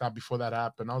 I knocked out before that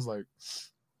happened. I was like,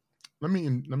 let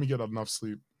me get enough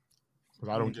sleep because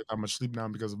I don't get that much sleep now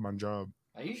because of my job.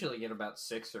 I usually get about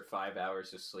 6 or 5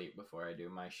 hours of sleep before I do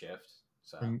my shift.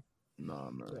 So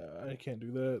no, man. Yeah, I can't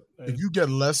do that. If you get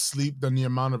less sleep than the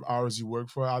amount of hours you work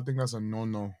for, I think that's a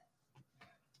no-no.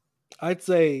 I'd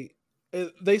say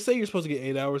they say you're supposed to get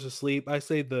 8 hours of sleep. I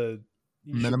say you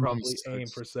should probably aim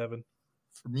for 7.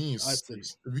 For me, it's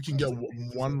 6. If you can get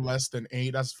one less than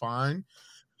 8, that's fine.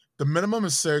 The minimum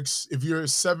is 6. If you're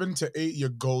 7 to 8, you're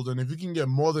golden. If you can get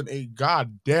more than 8,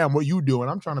 god damn, what you doing?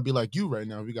 I'm trying to be like you right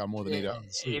now. If you got more than 8 hours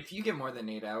of sleep. If you get more than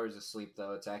 8 hours of sleep,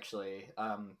 though, it's actually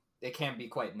it can be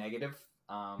quite negative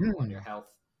on your health.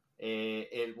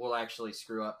 It will actually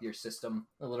screw up your system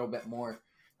a little bit more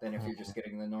than if you're just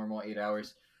getting the normal 8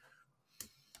 hours.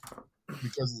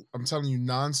 Because I'm telling you,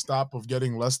 nonstop of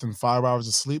getting less than 5 hours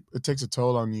of sleep, it takes a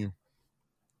toll on you.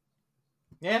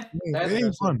 Yeah, it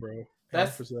ain't fun, bro.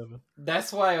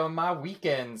 That's why on my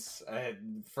weekends,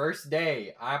 first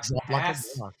day, I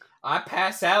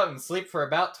pass out and sleep for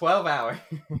about 12 hours.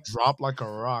 Drop like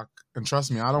a rock. And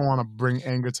trust me, I don't want to bring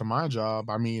anger to my job.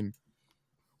 I mean,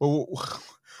 well,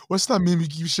 what's that meme you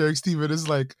keep sharing, Steven? It's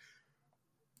like,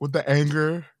 with the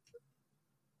anger.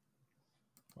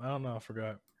 I don't know. I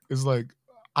forgot. It's like,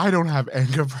 I don't have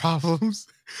anger problems.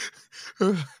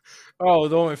 Oh,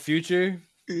 the one in Future?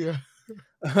 Yeah.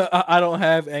 I don't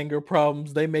have anger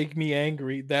problems. They make me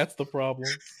angry. That's the problem.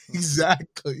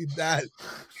 Exactly. That.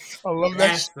 I love that.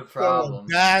 That's the problem.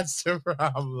 That's the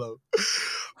problem.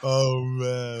 Oh,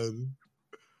 man.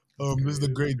 This is the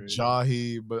great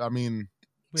Jahi, but I mean,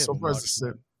 so far it's the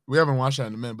same. We haven't watched that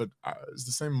in a minute, but it's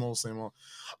the same old.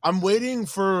 I'm waiting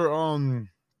for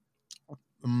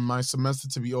my semester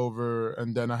to be over,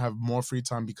 and then I have more free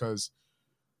time because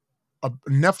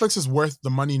Netflix is worth the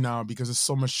money now because there's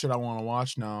so much shit I want to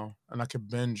watch now, and I can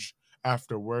binge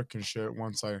after work and shit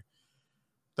once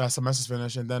that semester's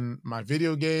finished, and then my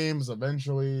video games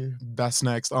eventually. That's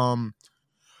next.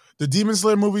 The Demon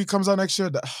Slayer movie comes out next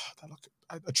year.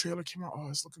 A trailer came out. Oh,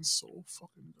 it's looking so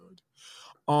fucking good.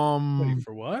 Wait,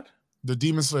 for what? The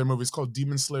Demon Slayer movie. It's called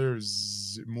Demon Slayer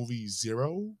Movie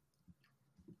 0.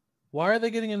 Why are they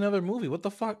getting another movie? What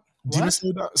the fuck? Demon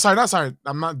Slayer. Sorry.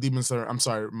 I'm not Demon Slayer. I'm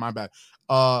sorry. My bad.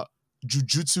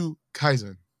 Jujutsu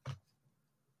Kaisen.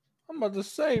 I'm about to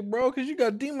say, bro, because you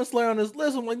got Demon Slayer on this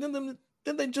list. I'm like, didn't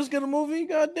they just get a movie?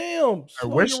 Goddamn. I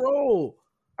wish. Roll.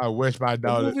 I wish, but I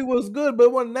doubt it. The movie was good, but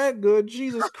it wasn't that good.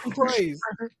 Jesus Christ.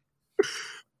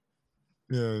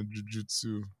 Yeah,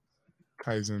 Jujutsu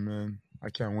Kaisen, man.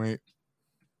 I can't wait.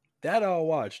 That I'll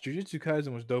watch. Jujutsu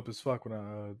Kaisen was dope as fuck when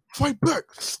I fight back.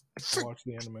 Watched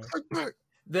the anime. Fight back.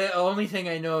 The only thing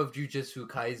I know of Jujutsu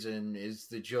Kaisen is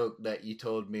the joke that you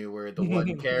told me where the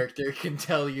one character can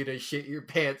tell you to shit your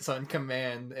pants on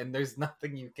command and there's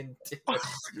nothing you can do.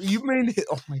 You made it.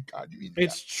 Oh my god.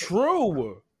 It's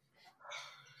true.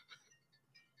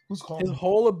 Who's calling? His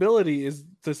whole ability is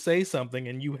to say something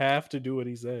and you have to do what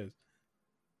he says.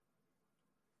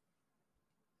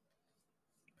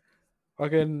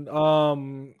 Again,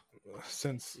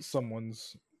 since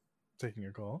someone's taking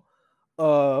a call.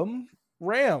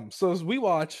 Ram. So as we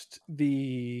watched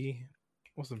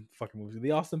what's the fucking movie?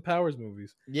 The Austin Powers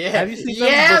movies. Yeah, Have you seen them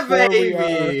yeah, before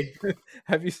baby.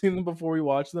 Have you seen them before we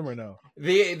watched them or no?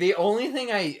 The only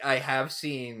thing I have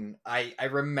seen, I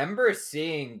remember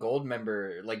seeing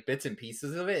Goldmember, like bits and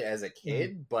pieces of it as a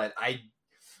kid, but I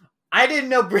didn't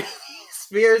know Britney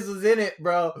Spears was in it,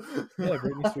 bro. Yeah,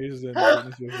 Britney Spears is in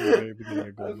Britney Spears is in the very beginning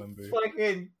of Goldmember.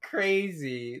 Fucking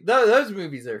crazy. Those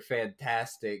movies are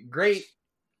fantastic. Great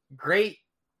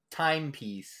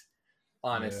timepiece,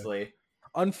 honestly.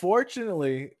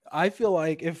 Unfortunately, I feel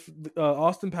like if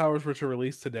Austin Powers were to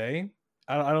release today,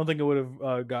 I don't think it would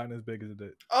have gotten as big as it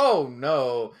did. Oh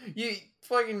no, you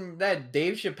fucking that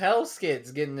Dave Chappelle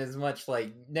skit's getting as much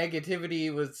like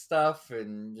negativity with stuff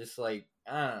and just like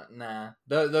nah.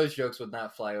 Those jokes would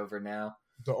not fly over now.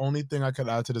 The only thing I could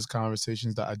add to this conversation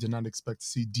is that I did not expect to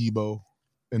see Debo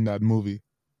in that movie.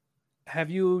 Have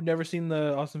you never seen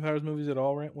the Austin Powers movies at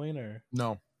all, Wayne? Or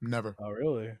No, never. oh,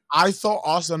 really? I thought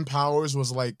Austin Powers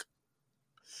was like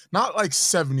not like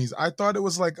 70s. I thought it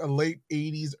was like a late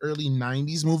 80s, early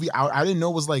 90s movie. I didn't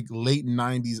know it was like late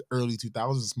 90s, early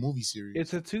 2000s movie series.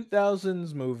 It's a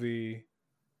 2000s movie.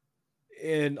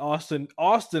 In Austin,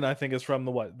 I think is from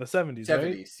the 70s, 70s,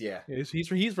 right? yeah.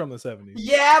 He's from the 70s.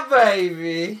 Yeah,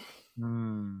 baby.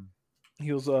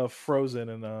 He was frozen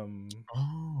and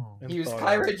Oh. He was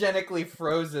cryogenically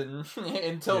frozen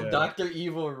until Yeah. Dr.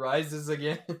 Evil rises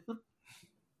again.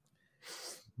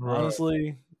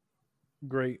 Honestly,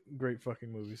 great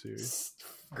fucking movie series.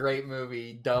 Great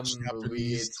movie, dumb movie.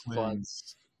 Japanese It's fun.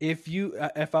 twins.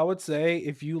 If I would say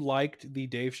if you liked the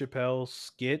Dave Chappelle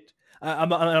skit, I'm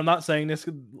not saying this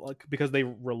because they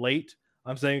relate.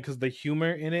 I'm saying because the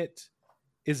humor in it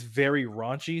is very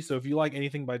raunchy. So if you like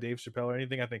anything by Dave Chappelle or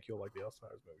anything, I think you'll like the Austin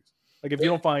Powers movies. Like if you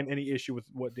don't find any issue with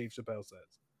what Dave Chappelle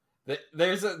says.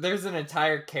 There's an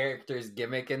entire character's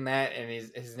gimmick in that, and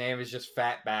his name is just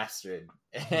Fat Bastard.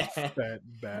 Fat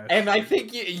bastard. And I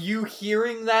think you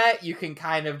hearing that, you can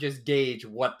kind of just gauge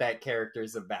what that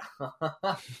character's about.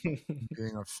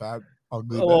 Being a fat,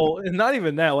 ugly. Well, and not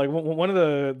even that. Like one of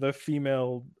the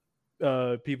female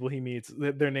people he meets,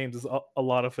 their names is a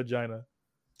lot of vagina.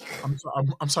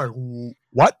 I'm sorry.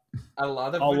 What? A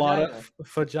lot of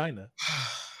vagina.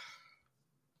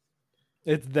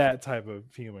 It's that type of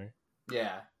humor.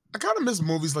 Yeah. I kind of miss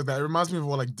movies like that. It reminds me of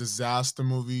like disaster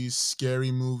movies, scary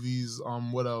movies.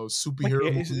 What else?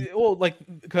 Superhero movies. Well, like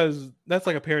because that's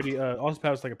like a parody. Austin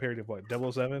Powers is like a parody of what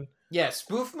 007. Yeah,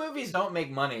 spoof movies don't make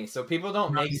money, so people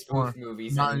don't make spoof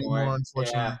movies anymore.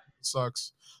 Unfortunately, yeah. It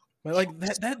sucks. But like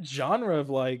that genre of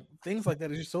like things like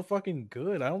that is just so fucking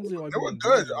good. I don't see like they were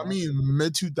good. I mean,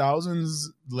 mid 2000s,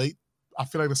 late. I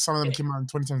feel like some of them came out in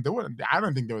 2010. They weren't. I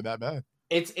don't think they were that bad.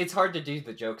 It's hard to do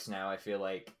the jokes now. I feel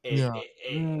like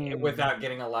without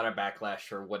getting a lot of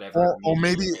backlash or whatever. Or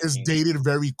maybe it's dated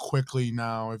very quickly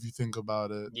now. If you think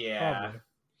about it. Yeah. Probably.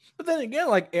 But then again,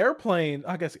 like Airplane,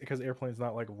 I guess because Airplane's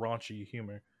not like raunchy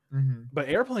humor, but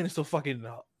Airplane is still fucking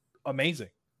amazing.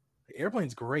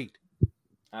 Airplane's great.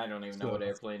 I don't even know what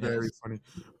Airplane very is. Very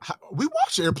funny. We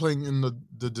watched Airplane in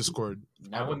the Discord.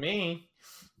 Not with me.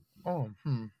 Oh,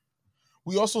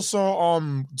 We also saw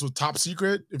Top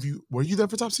Secret. Were you there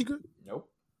for Top Secret? Nope.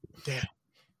 Damn.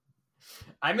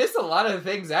 I missed a lot of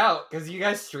things out because you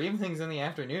guys stream things in the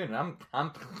afternoon. And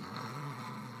I'm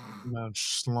man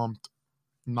slumped,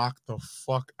 knocked the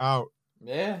fuck out.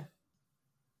 Yeah.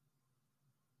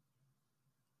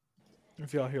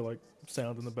 If y'all hear like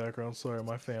sound in the background, sorry,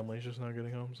 my family's just not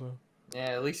getting home. So yeah,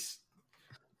 at least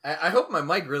I hope my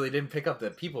mic really didn't pick up the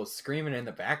people screaming in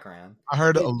the background. I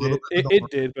heard it a little bit. It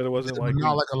did, but it wasn't like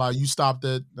not like a lot. You stopped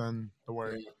it, then don't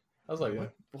worry. I was like,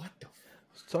 what the?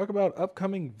 Let's talk about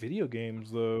upcoming video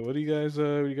games, though. What are you guys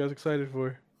excited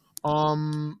for?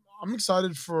 I'm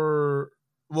excited for.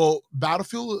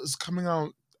 Battlefield is coming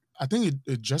out. I think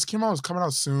it just came out. It's coming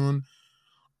out soon.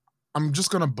 I'm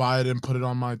just gonna buy it and put it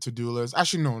on my to-do list.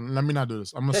 Actually, no. Let me not do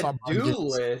this. I'm gonna stop buying to-do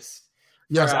list.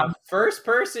 Yes,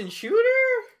 first-person shooter.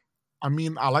 I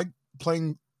mean, I like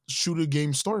playing shooter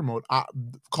game story mode.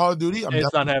 Call of Duty.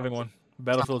 It's not having one.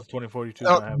 Battlefield 2042.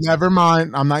 Never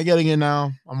mind. I'm not getting it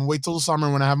now. I'm gonna wait till the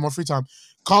summer when I have more free time.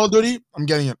 Call of Duty. I'm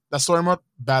getting it. That story mode,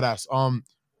 badass.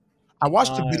 I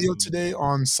watched a video today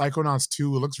on Psychonauts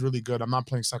 2. It looks really good. I'm not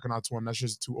playing Psychonauts 1. That's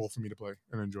just too old for me to play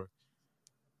and enjoy.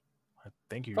 I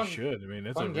think you should. I mean,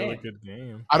 it's a really good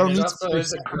game. I don't need to play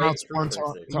Psychonauts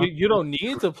 1. You don't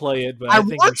need to play it, but I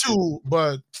want to,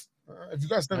 but if you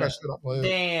guys think I should, I'll play it.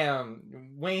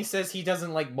 Damn. Wayne says he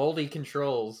doesn't like moldy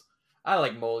controls. I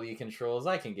like moldy controls.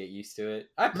 I can get used to it.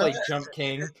 I played Jump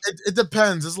King. It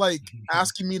depends. It's like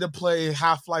asking me to play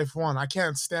Half-Life 1. I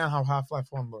can't stand how Half-Life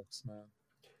 1 looks, man.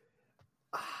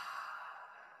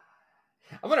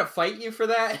 I'm gonna fight you for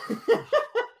that.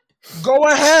 Go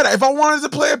ahead. If I wanted to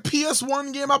play a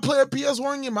PS1 game, I play a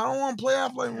PS1 game. I don't want to play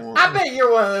Half-Life 1. I bet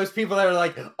you're one of those people that are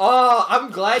like, oh,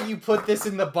 I'm glad you put this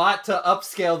in the bot to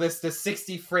upscale this to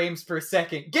 60 frames per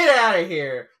second. Get out of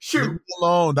here. Leave Shoot. me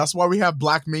alone. That's why we have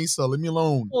Black Mesa. Leave me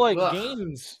alone. Well, like Ugh.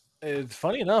 games, it's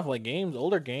funny enough. Like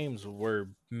older games were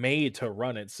made to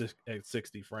run at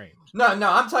 60 frames. No,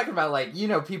 I'm talking about like,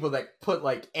 people that put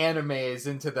like animes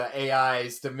into the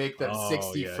AIs to make them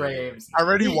 60 frames. I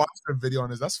already watched a video on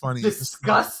this. That's funny.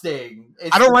 Disgusting.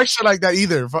 I don't like shit like that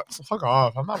either. Fuck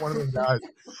off. I'm not one of those guys.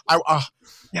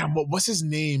 What's his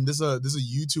name? There's a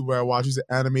YouTuber I watch. He's an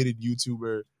animated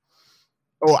YouTuber.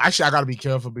 Oh, actually, I gotta be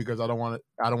careful because I don't want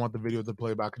the video to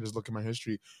play back and just look at my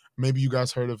history. Maybe you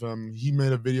guys heard of him. He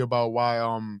made a video about why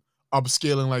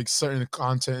upscaling like certain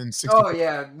content in 60. Oh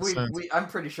yeah, I'm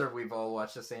pretty sure we've all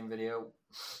watched the same video.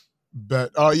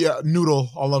 Bet. Oh yeah, Noodle.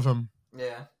 I love him.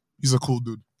 Yeah. He's a cool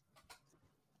dude.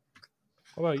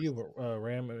 What about you,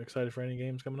 Ram? Excited for any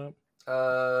games coming up?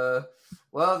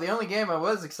 Well, the only game I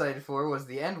was excited for was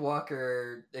the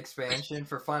Endwalker expansion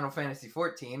for Final Fantasy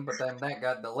XIV, but then that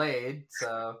got delayed,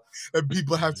 so... And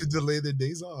people have to delay their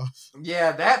days off.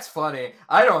 Yeah, that's funny.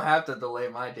 I don't have to delay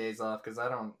my days off, because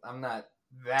I'm not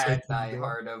that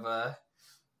diehard of a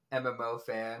MMO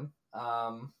fan.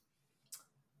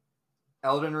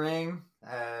 Elden Ring,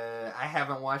 I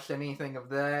haven't watched anything of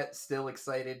that. Still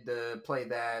excited to play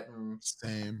that and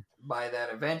Same. buy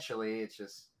that eventually. It's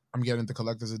just... I'm getting the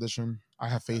collector's edition. I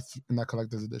have faith in that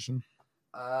collector's edition.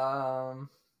 Wish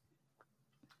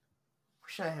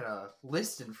I had a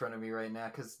list in front of me right now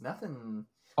because nothing's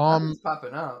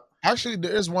popping up. Actually,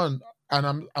 there is one,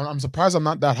 and I'm surprised I'm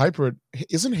not that hyper.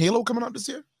 Isn't Halo coming out this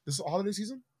year? This holiday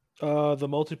season? The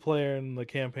multiplayer and the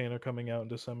campaign are coming out in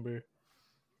December.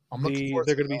 I'm looking forward.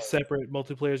 They're going to be separate.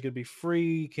 Multiplayer is going to be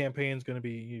free. Campaign's going to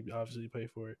be you obviously pay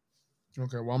for it.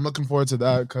 Okay, well, I'm looking forward to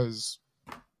that because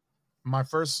my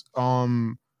first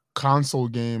console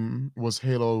game was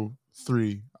Halo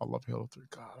 3. I love Halo 3.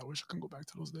 God, I wish I could go back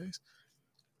to those days.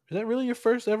 Is that really your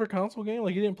first ever console game?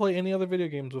 Like you didn't play any other video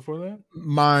games before that?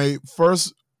 My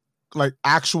first like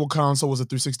actual console was a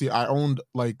 360. I owned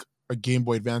like a Game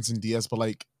Boy Advance and DS, but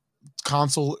like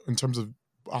console in terms of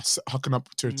hooking up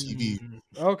to a TV.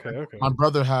 Okay. My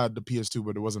brother had the PS2,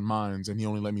 but it wasn't mine, and he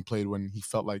only let me play it when he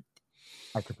felt like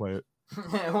I could play it.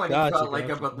 When he felt like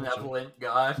a benevolent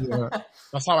god. Yeah.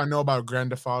 That's how I know about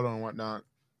Grand Theft Auto and whatnot.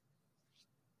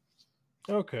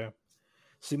 Okay.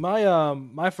 See,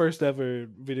 my first ever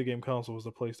video game console was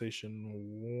the PlayStation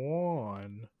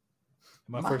 1.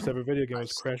 My first ever video game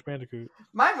was Crash Bandicoot.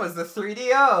 Mine was the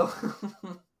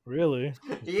 3DO. Really?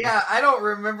 Yeah, I don't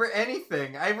remember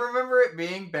anything. I remember it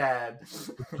being bad.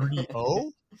 The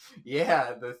 3DO?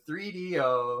 Yeah, the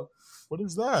 3DO. What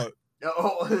is that?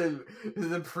 Oh,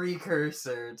 the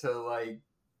precursor to like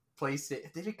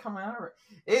PlayStation. Did it come out?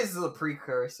 It is the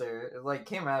precursor. It like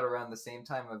came out around the same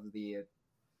time of the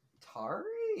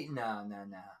Atari. No.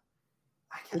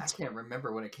 I can't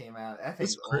remember when it came out. I think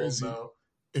it's crazy. old, though.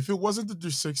 If it wasn't the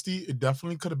 360, it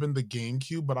definitely could have been the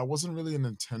GameCube, but I wasn't really a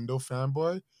Nintendo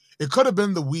fanboy. It could have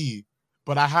been the Wii,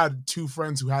 but I had two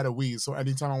friends who had a Wii, so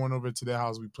anytime I went over to their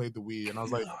house, we played the Wii, and I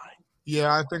was like,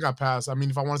 yeah, I think I passed. I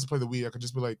mean, if I wanted to play the Wii, I could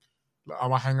just be like, I'm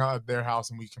gonna hang out at their house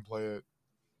and we can play it.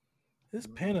 This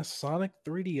Panasonic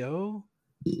 3DO?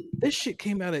 This shit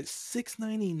came out at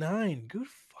 $699. Good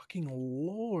fucking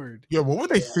lord. Yeah, what were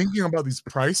they thinking about these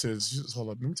prices? Just hold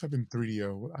up, let me type in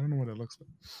 3DO. I don't know what it looks like.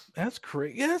 That's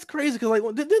crazy. Yeah, that's crazy because like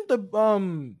didn't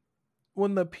the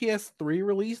when the PS3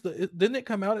 released, didn't it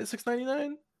come out at $699?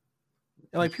 And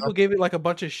like people gave it like a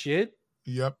bunch of shit.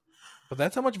 Yep. But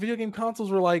that's how much video game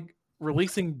consoles were like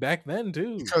releasing back then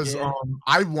too. Because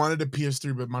I wanted a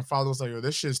PS3, but my father was like, "Yo,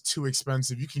 this shit's too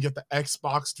expensive. You can get the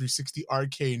Xbox 360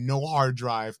 Arcade, no hard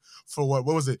drive for what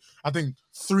was it? I think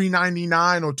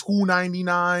 $399 or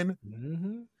 $299."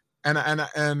 Mm-hmm.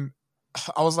 And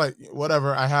I was like,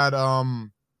 whatever. I had I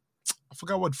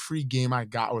forgot what free game I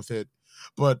got with it,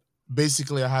 but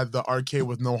basically I had the arcade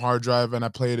with no hard drive, and I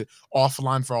played it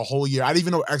offline for a whole year. I didn't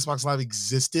even know Xbox Live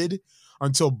existed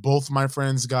until both my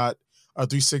friends got a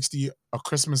 360 a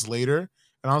Christmas later,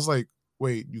 and I was like,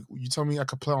 wait, you tell me I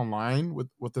could play online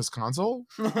with this console?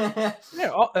 Yeah,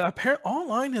 apparently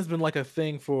online has been like a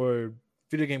thing for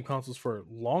video game consoles for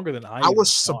longer than I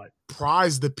was thought.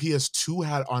 Surprised the PS2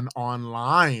 had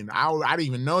online. I didn't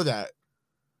even know that.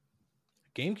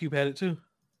 GameCube had it too.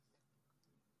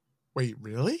 Wait,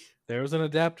 really? There was an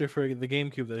adapter for the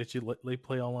GameCube that let you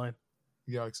play online.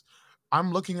 Yikes.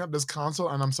 I'm looking at this console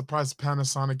and I'm surprised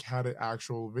Panasonic had an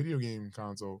actual video game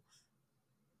console.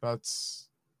 That's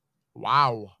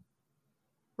wow.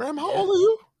 Ram, how Yeah. old are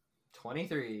you?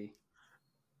 23.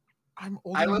 I'm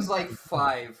older. I than was you. like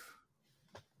 5.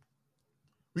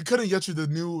 We couldn't get you the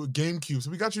new GameCube,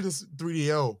 so we got you this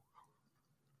 3DO.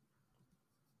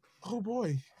 Oh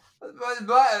boy.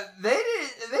 But they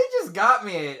just got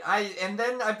me. And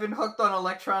then I've been hooked on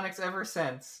electronics ever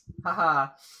since. Haha.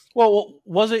 Well,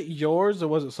 was it yours or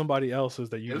was it somebody else's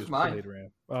that you It was just mine. played,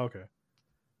 Ram? Oh, okay.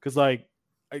 Because like,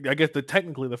 I guess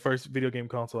technically the first video game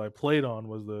console I played on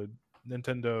was the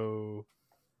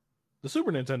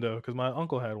Super Nintendo, because my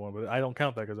uncle had one, but I don't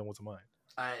count that because it wasn't mine.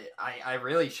 I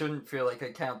really shouldn't feel like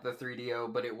I count the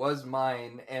 3DO, but it was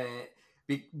mine,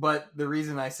 but the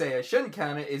reason I say I shouldn't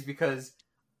count it is because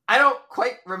I don't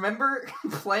quite remember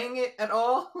playing it at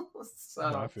all. So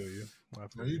No, I feel you.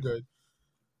 No, you good.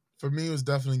 For me, it was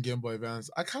definitely Game Boy Advance.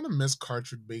 I kind of miss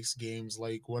cartridge-based games.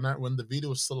 Like when the Vita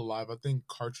was still alive, I think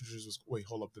cartridges was. Wait,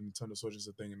 hold up. The Nintendo Switch is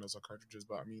a thing, and those are cartridges.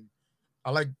 But I mean,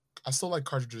 I still like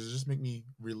cartridges. It just make me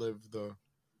relive the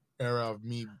era of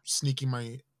me sneaking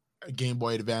my Game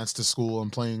Boy Advance to school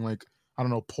and playing like I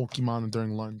don't know Pokemon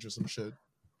during lunch or some shit.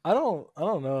 I don't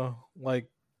know. Like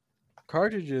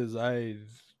cartridges, I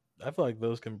feel like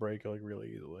those can break like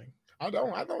really easily. I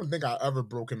don't think I ever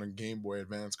broken a Game Boy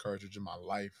Advance cartridge in my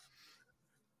life.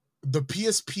 The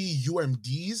PSP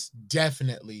UMDs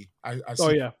definitely. I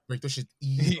break those shit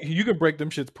easy. You can break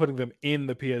them shits putting them in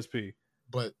the PSP,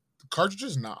 but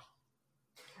cartridges, nah.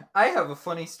 I have a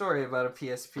funny story about a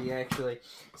PSP actually.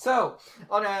 So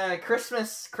on a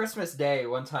Christmas Day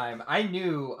one time, I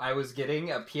knew I was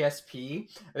getting a PSP.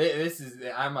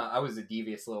 I was a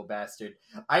devious little bastard.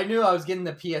 I knew I was getting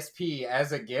the PSP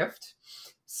as a gift.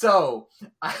 So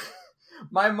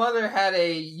my mother had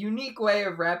a unique way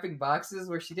of wrapping boxes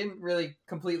where she didn't really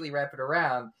completely wrap it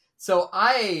around. So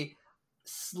I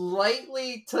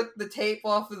slightly took the tape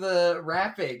off of the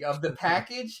wrapping of the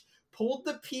package, pulled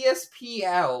the PSP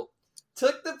out,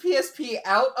 took the PSP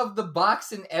out of the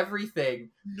box and everything,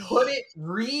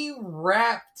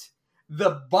 rewrapped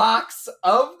the box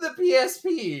of the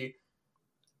PSP,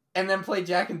 and then played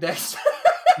Jak and Daxter.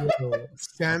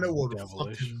 Santa would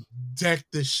fucking deck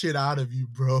the shit out of you,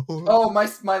 bro. Oh,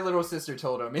 my little sister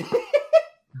told on me.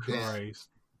 Christ.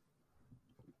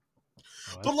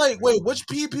 But like, wait, which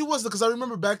PSP was it? Because I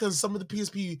remember back then some of the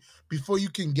PSP before you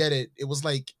can get it, it was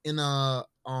like in a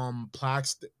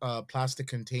plastic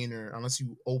container unless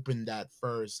you opened that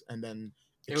first and then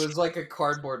it was like a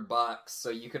cardboard box, so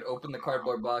you could open the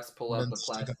cardboard box, pull out the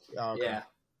plastic. Okay. Yeah.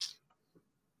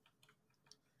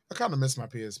 I kind of miss my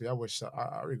PSP.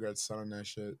 I regret selling that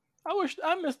shit.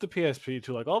 I missed the PSP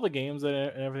too. Like all the games and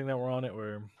everything that were on it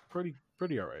were pretty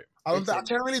alright. I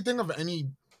can't really think of any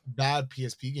bad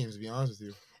PSP games, to be honest with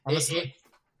you.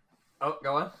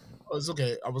 Go on. Oh, it's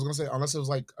okay. I was gonna say unless it was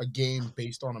like a game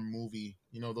based on a movie.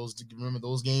 You know those. Remember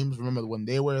those games? Remember when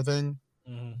they were a thing?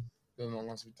 Mm-hmm. Then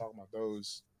unless we talk about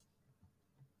those.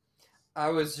 I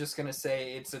was just gonna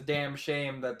say it's a damn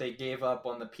shame that they gave up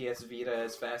on the PS Vita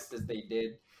as fast as they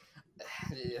did.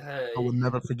 I will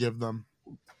never forgive them.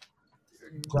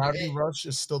 Gravity Rush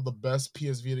is still the best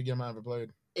PS Vita game I ever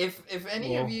played. If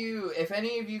any of you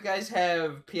guys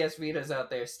have PS Vitas out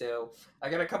there still, I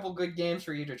got a couple good games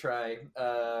for you to try.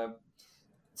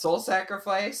 Soul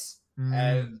Sacrifice.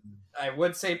 I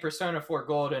would say Persona 4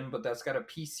 Golden, but that's got a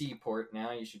PC port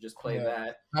now. You should just play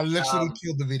that. I literally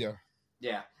killed the Vita.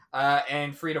 Yeah.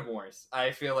 And Freedom Wars.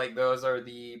 I feel like those are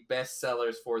the best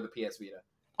sellers for the PS Vita.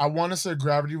 I want to say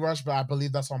Gravity Rush, but I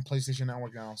believe that's on PlayStation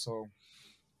Network now. So,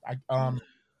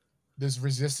 there's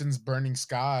Resistance Burning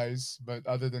Skies, but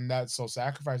other than that, Soul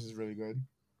Sacrifice is really good.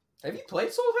 Have you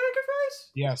played Soul Sacrifice?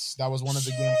 Yes, that was one of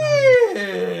the games.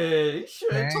 You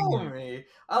should have told me.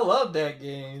 I love that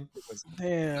game.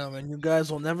 Damn, and you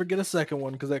guys will never get a second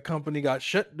one because that company got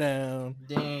shut down.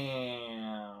 Damn.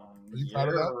 Are you proud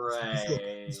of that?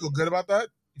 Right. You feel good about that?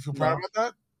 You feel proud about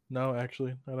that? No,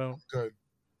 actually, I don't.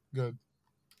 Good.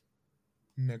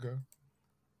 Nigga.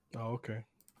 Oh, okay.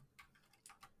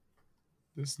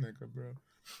 This nigga, bro.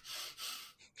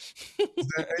 Is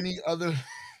there any other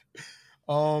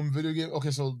video game?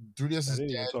 Okay, so 3DS is I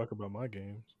didn't dead. even talk about my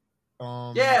games.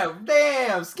 Yeah,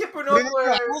 damn, skipping No, over. no,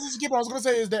 no, I wasn't skipping. I was gonna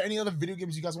say, is there any other video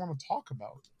games you guys want to talk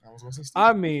about? I was gonna say,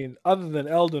 I mean, other than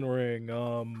Elden Ring,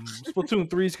 Splatoon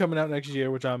 3 is coming out next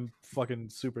year, which I'm fucking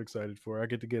super excited for. I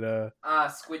get to get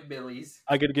Squidbillies.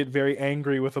 I get to get very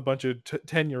angry with a bunch of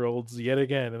 10-year-olds yet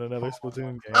again in another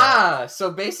Splatoon game. So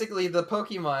basically the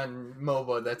Pokemon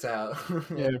MOBA that's out.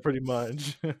 Yeah, pretty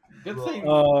much. Good thing.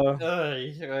 What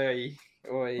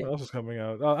Oy. else is coming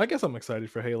out? I guess I'm excited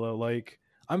for Halo. Like,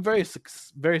 I'm very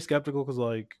skeptical because,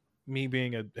 like, me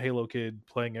being a Halo kid,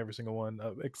 playing every single one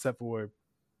except for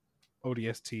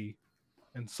ODST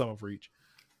and some of Reach.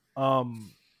 I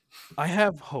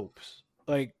have hopes.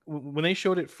 Like, when they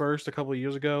showed it first a couple of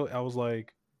years ago, I was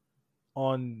like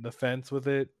on the fence with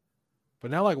it.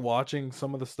 But now, like, watching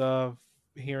some of the stuff,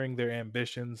 hearing their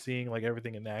ambitions, seeing like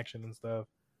everything in action and stuff,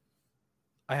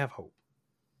 I have hope.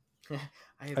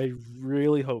 I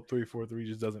really hope 343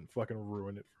 just doesn't fucking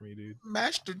ruin it for me, dude.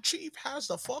 Master Chief has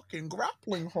the fucking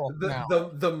grappling hook now.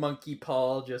 The monkey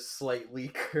paw just slightly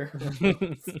curved.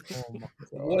 Oh my God.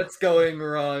 What's going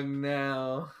wrong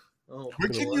now? Oh, Where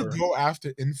can you go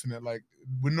after Infinite? Like,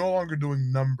 we're no longer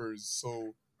doing numbers,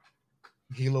 so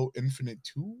Halo Infinite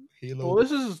 2? Halo. Well,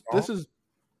 this is.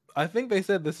 I think they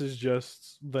said this is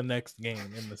just the next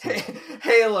game in the series.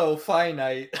 Halo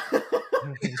Finite.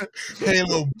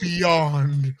 Halo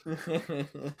Beyond.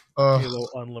 Halo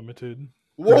Unlimited.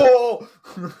 Whoa!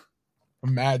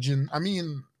 Imagine. I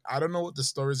mean, I don't know what the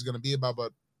story is gonna be about,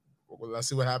 but let's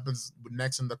see what happens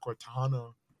next in the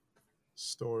Cortana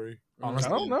story. I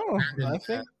don't know. I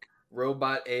think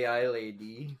Robot AI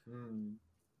lady.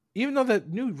 even though that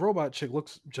new robot chick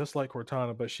looks just like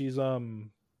Cortana, but she's I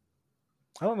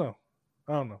don't know.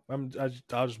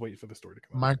 I'll just wait for the story to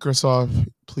come out. Microsoft,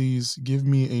 please give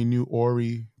me a new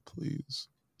Ori, please.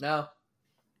 No.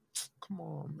 Come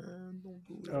on, man.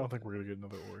 Don't do I don't think we're gonna get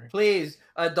another Ori. Please,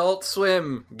 Adult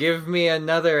Swim, give me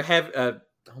another heavy. Oh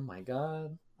my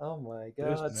god.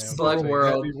 Slug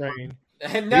World. Heavy Rain. No.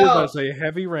 He was about to say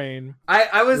Heavy Rain.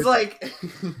 I was like.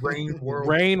 Rain World.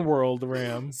 Rain World,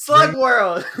 Ram. Slug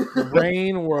World.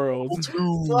 Rain World.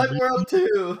 Slug World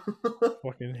 2.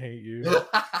 Fucking hate you.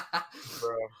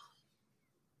 Bro.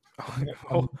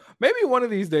 Oh, maybe one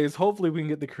of these days, hopefully, we can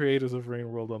get the creators of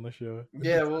Rain World on the show.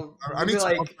 Yeah, well, I need to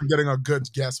work on getting a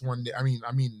good guess one day. I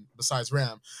mean, besides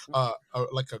Ram,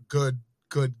 like a good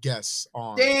guess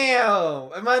on.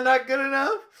 Damn, am I not good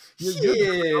enough?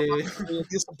 Yeah.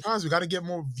 Sometimes we gotta get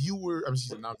more viewers. I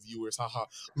mean, not viewers, haha,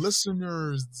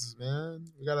 listeners, man.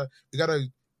 We gotta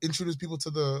introduce people to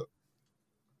the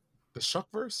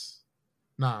Shuckverse.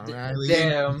 Nah, man,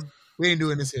 we ain't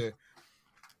doing this here.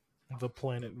 The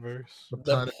Planet Verse.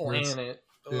 The planet.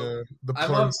 Yeah,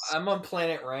 I'm on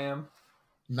Planet Ram.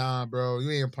 Nah, bro,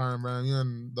 you ain't Planet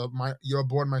Ram. You're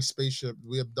aboard my spaceship.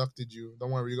 We abducted you.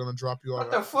 Don't worry, we're gonna drop you off.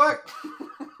 What the fuck?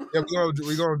 Yeah,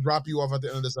 we're gonna drop you off at the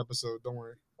end of this episode. Don't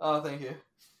worry. Oh, thank you.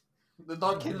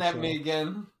 Don't kidnap me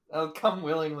again. I'll come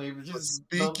willingly.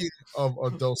 Speaking of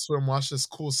Adult Swim, watch this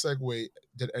cool segue.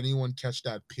 Did anyone catch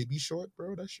that Pibby short,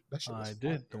 bro? That shit was I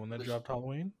did. The one that dropped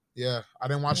Halloween. Yeah, I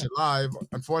didn't watch it live,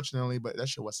 unfortunately, but that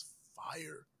shit was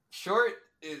fire. Short?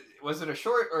 Was it a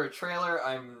short or a trailer?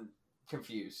 I'm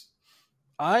confused.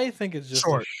 I think it's just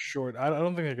a short. I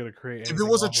don't think they're gonna create. If it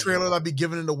was a trailer, that'd be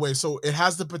giving it away. So it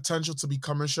has the potential to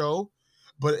become a show,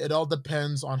 but it all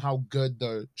depends on how good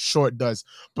the short does.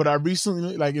 But I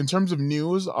recently, like, in terms of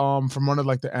news, from one of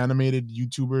like the animated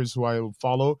YouTubers who I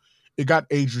follow, it got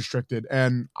age restricted,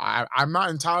 and I'm not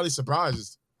entirely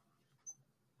surprised.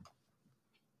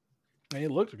 It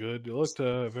looked good. It looked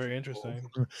very interesting.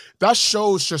 That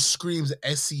show just screams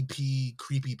SCP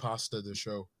creepypasta. The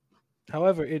show.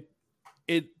 However, it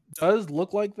does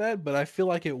look like that, but I feel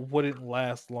like it wouldn't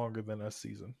last longer than a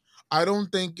season. I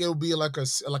don't think it'll be like a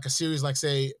series, like,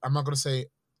 say, I'm not gonna say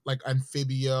like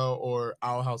Amphibia or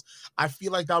Owl House. I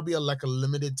feel like that'll be a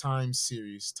limited time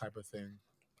series type of thing.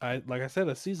 Like I said,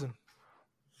 a season.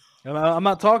 And I'm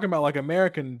not talking about like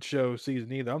American show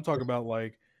season either. I'm talking about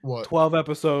like 12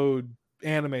 episode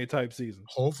anime type season.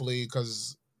 Hopefully,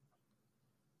 because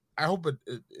I hope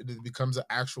it becomes an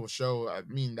actual show. I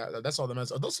mean, that's all that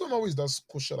matters. Adult Swim always does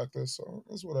cool shit like this, so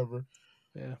it's whatever.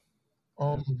 Yeah.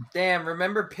 Damn,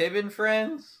 remember Pib and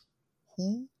Friends?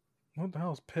 Who? What the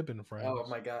hell is Pib and Friends? Oh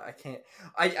my god, I can't.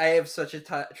 I have such a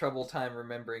trouble time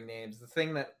remembering names. The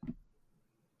thing that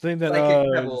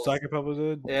Psychic Pebbles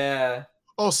did? Yeah.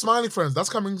 Oh, Smiley Friends. That's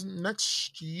coming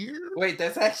next year? Wait,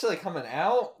 that's actually coming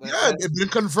out? Yeah, it's been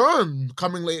confirmed.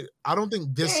 Coming late. I don't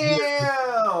think this year.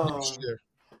 Next year.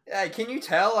 Yeah, can you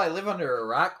tell I live under a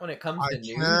rock when it comes to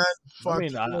news? I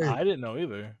didn't know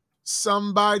either.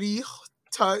 Somebody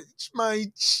touch my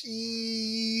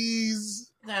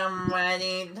cheese.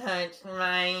 Somebody touch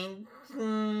my.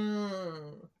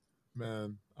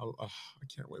 Man, I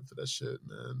can't wait for that shit,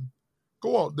 man.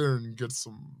 Go out there and get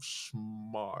some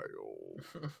smile.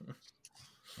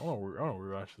 I don't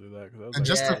rewatch that because And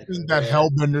just Yeah, to think that yeah.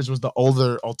 Hellbenders was the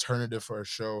older alternative for a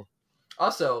show.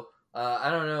 Also, I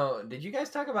don't know. Did you guys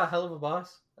talk about Hell of a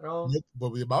Boss at all? Nope,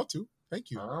 but we about to.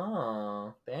 Thank you.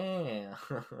 Oh, damn.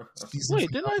 Season Wait,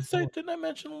 didn't finale didn't I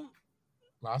mention?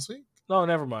 last week? No,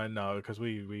 never mind. No, because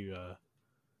we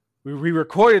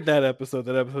re-recorded that episode.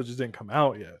 That episode just didn't come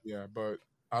out yet. Yeah, but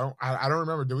I don't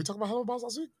remember. Did we talk about Hello Boss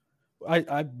last week?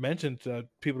 I mentioned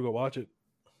people to go watch it.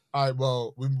 All right,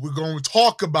 well, we're going to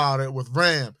talk about it with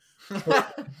Ram.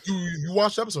 You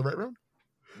watched the episode, right, Ram?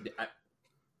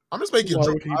 I'm just making Why a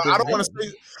joke. would he I do don't want to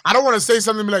say. I don't want to say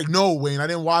something and be like, "No, Wayne, I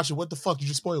didn't watch it. What the fuck? You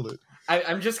just spoiled it."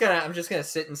 I'm just gonna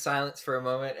sit in silence for a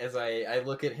moment as I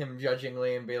look at him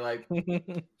judgingly and be like, no,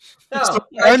 So,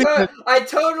 I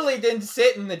totally didn't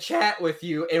sit in the chat with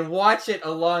you and watch it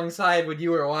alongside when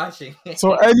you were watching it.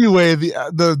 So anyway,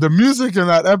 the music in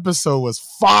that episode was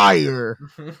fire.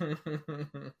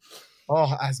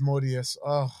 Oh, Asmodeus.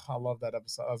 Oh, I love that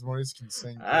episode. Asmodeus can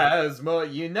sing.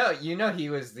 You know he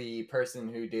was the person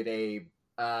who did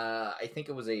I think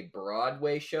it was a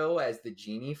Broadway show as the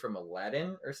genie from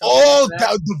Aladdin or something. Oh, like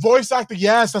that. the voice actor.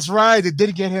 Yes, that's right. They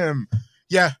did get him.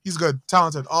 Yeah, he's good.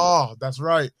 Talented. Oh, that's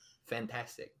right.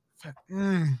 Fantastic.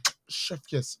 Chef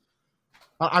kiss.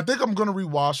 I think I'm gonna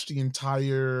rewatch the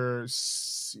entire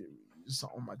series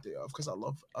on my day off because I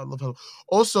love Hello.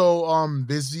 Also,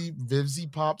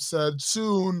 Vivzy Pop said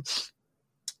soon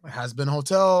Has Been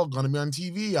Hotel gonna be on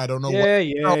TV. I don't know.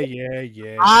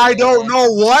 Yeah. I don't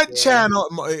know what Yeah. channel.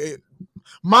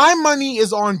 My money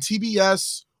is on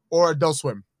TBS or Adult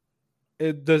Swim.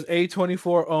 Does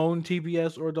A24 own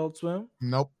TBS or Adult Swim?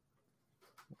 Nope.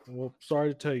 Well, sorry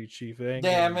to tell you, Chief. It ain't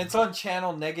Damn, gonna- it's on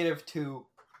channel -2.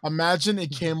 Imagine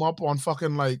it came up on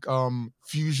fucking like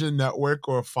Fusion Network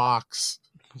or Fox.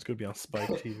 It's gonna be on Spike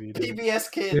TV. Dude. PBS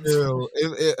Kids. Ew,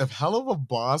 if Hell of a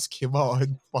Boss came out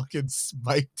on fucking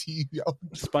Spike TV,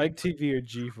 Spike TV or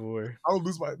G4. I would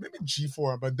lose my maybe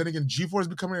G4, but then again, G4 is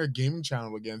becoming a gaming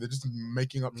channel again. They're just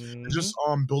making up, they're just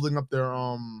building up their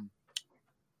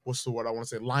what's the word I want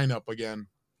to say, lineup again.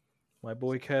 My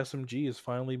boy Kasim G is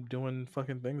finally doing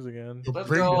fucking things again. Yo, Let's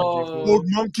bring go. back Cold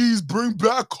Monkeys, bring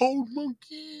back Cold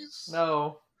Monkeys.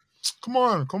 No, Come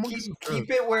on, Cold Monkeys. keep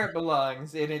it where it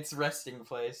belongs, in its resting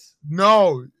place.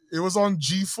 No, it was on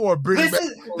G4. Bring back.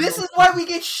 This is why we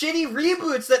get shitty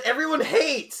reboots that everyone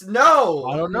hates. No,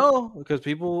 I don't know because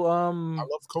people I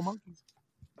love Cold Monkeys.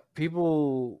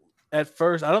 people at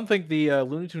first, I don't think the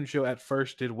Looney Tunes show at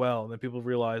first did well, and then people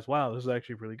realized, wow, this is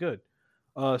actually really good.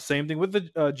 Same thing with the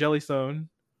Jellystone.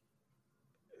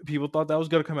 People thought that was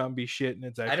going to come out and be shit, and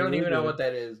it's actually I don't really even know good. what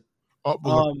that is. Oh, but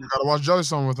look, I gotta watch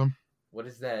Jellystone with him. What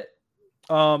is that?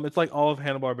 It's like all of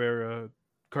Hanna-Barbera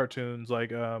cartoons,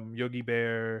 like Yogi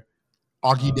Bear,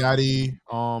 Augie Daddy,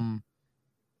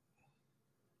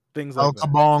 things El like that.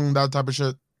 Kabong, that type of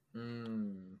shit.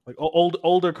 Like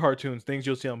older cartoons, things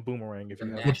you'll see on Boomerang if you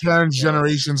The have Your National parents' Show.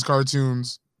 generations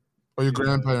cartoons, or your Yeah.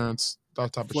 grandparents,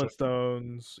 that type of shit.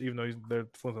 Flintstones, even though their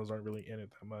Flintstones aren't really in it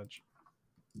that much.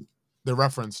 They're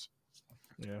referenced.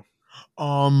 Yeah.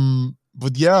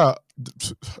 But yeah,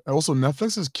 also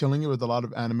Netflix is killing it with a lot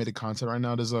of animated content right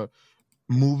now. There's a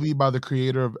movie by the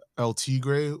creator of El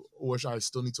Tigre, which I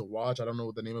still need to watch. I don't know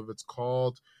what the name of it's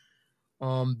called.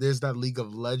 There's that League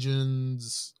of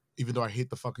Legends, even though I hate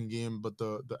the fucking game, but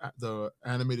the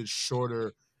animated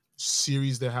shorter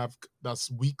series they have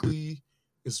that's weekly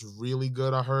is really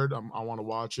good. I heard. I want to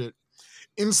watch it.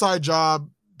 Inside Job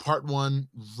Part 1,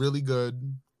 really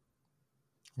good.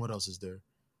 What else is there?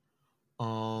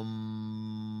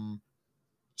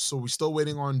 So we're still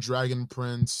waiting on Dragon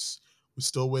Prince. We're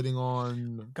still waiting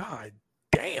on God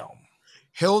damn.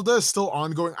 Hilda is still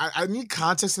ongoing. I need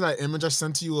context to that image I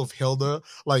sent to you of Hilda,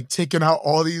 like taking out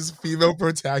all these female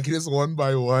protagonists one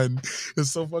by one. It's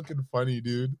so fucking funny,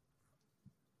 dude.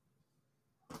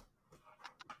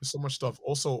 There's so much stuff.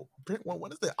 Also,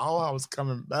 when is the Owl House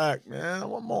coming back, man? I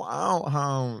want more Owl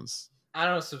House. I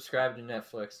don't subscribe to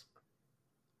Netflix.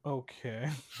 Okay.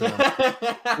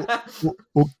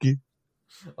 Okay.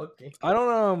 Okay. I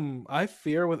don't I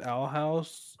fear with Owl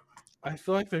House, I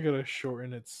feel like they're gonna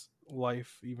shorten its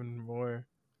life even more.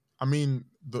 I mean,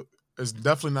 it's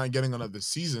definitely not getting another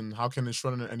season. How can it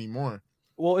shorten it anymore?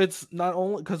 Well, it's not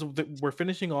only because we're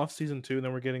finishing off season 2, and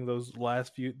then we're getting those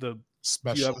last few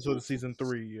Special. episodes of season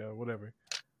 3, whatever.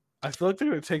 I feel like they're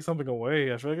gonna take something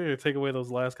away. I feel like they're gonna take away those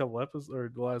last couple episodes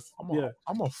or the last. I'm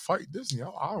gonna fight Disney.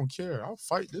 I don't care. I'll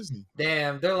fight Disney.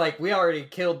 Damn, they're like, we already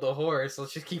killed the horse.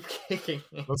 Let's just keep kicking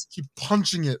it. Let's keep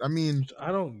punching it. I mean,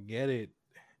 I don't get it.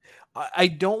 I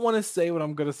don't want to say what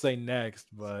I'm gonna say next,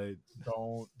 but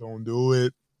don't do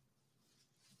it.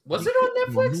 Was it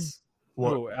on Netflix?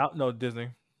 What? no Disney.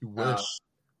 You wish.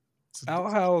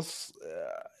 Outhouse.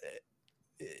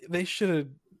 They should have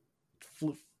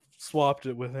swapped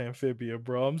it with Amphibia,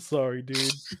 bro. I'm sorry, dude.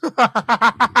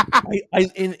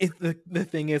 The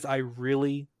thing is, I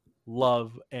really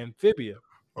love Amphibia.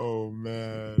 Oh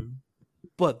man.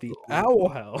 But the Owl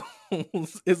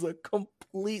House is a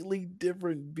completely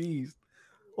different beast.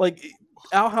 Like,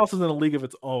 Owl House is in a league of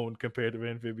its own compared to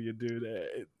Amphibia, dude.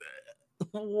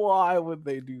 Why would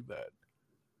they do that?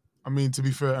 I mean, to be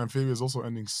fair, Amphibia is also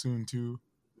ending soon too.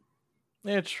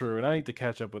 Yeah, true. And I need to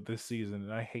catch up with this season.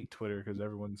 And I hate Twitter because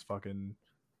everyone's fucking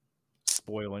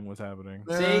spoiling what's happening.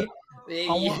 See,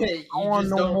 I want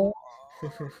to know more.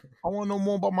 I want to know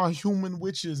more about my human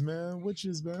witches, man.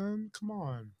 Witches, man. Come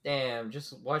on. Damn,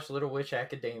 just watch Little Witch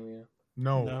Academia.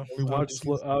 No,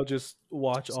 I'll just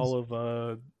watch all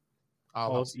of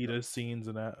House. Ida's scenes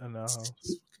in that house.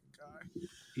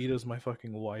 Ida's my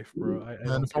fucking wife, bro. I Man,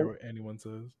 don't care what anyone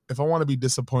says. If I want to be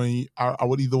disappointed, I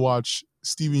would either watch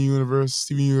Steven Universe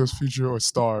Future, or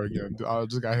Star again. I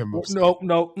just got him.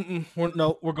 No,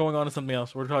 we're going on to something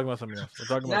else. We're talking about something else.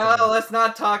 Let's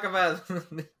not talk about.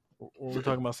 We're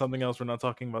talking about something else. We're not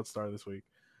talking about Star this week.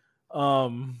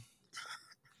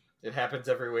 It happens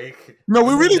every week. No,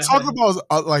 we really talk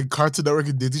about like Cartoon Network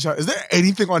and Disney Channel. Is there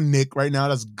anything on Nick right now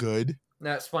that's good?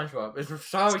 No, SpongeBob. It's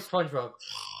always SpongeBob.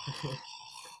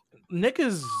 Nick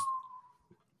is,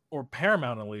 or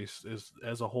Paramount at least, is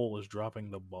as a whole is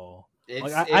dropping the ball. It's,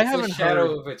 like, I haven't a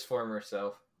shadow of its former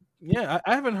self. Yeah,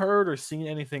 I haven't heard or seen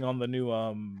anything on the new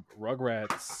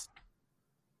Rugrats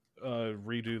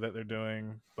redo that they're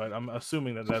doing, but I'm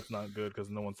assuming that that's not good because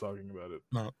no one's talking about it.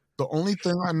 No, the only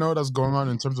thing I know that's going on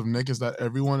in terms of Nick is that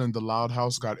everyone in the Loud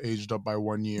House got aged up by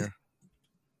 1 year.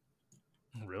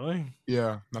 Really?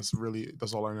 Yeah, that's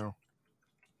all I know.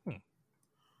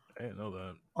 I didn't know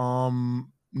that.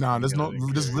 Nah,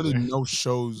 there's really no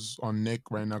shows on Nick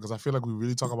right now because I feel like we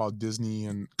really talk about Disney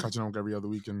and Cartoon Network every other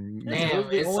week. And damn,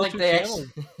 it's like they actually,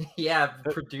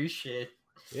 produce shit.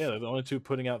 Yeah, they're the only two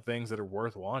putting out things that are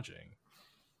worth watching.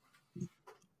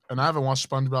 And I haven't watched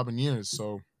SpongeBob in years,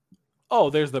 so. Oh,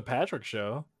 there's the Patrick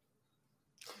Show.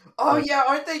 Oh yeah,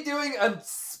 aren't they doing a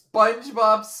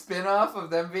SpongeBob spinoff of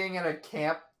them being in a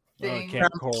camp thing?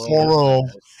 Camp Coral.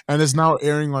 And it's now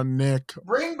airing on Nick.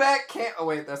 Bring back Camp. Oh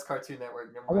wait, that's Cartoon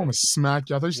Network. I want to smack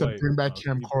you. I thought you said bring back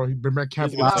Camp Coral. Bring back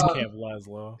Camp Laszlo. Camp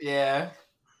Laszlo. Yeah.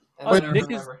 But Nick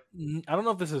is. I don't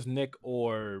know if this is Nick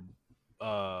or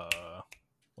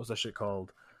what's that shit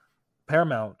called?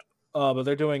 Paramount. But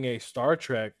they're doing a Star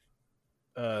Trek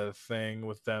thing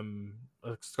with them.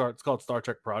 It's called Star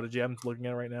Trek Prodigy. I'm looking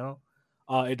at it right now.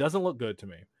 It doesn't look good to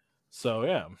me. So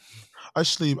yeah.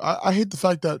 Actually, I hate the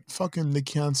fact that fucking they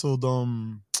canceled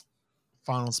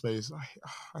Final Space.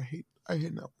 I hate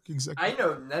network executive. I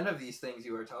know none of these things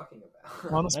you were talking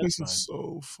about. Final Space is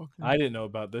so fucking. I didn't know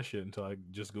about this shit until I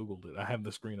just Googled it. I have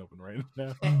the screen open right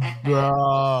now.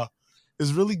 Bruh,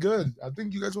 it's really good. I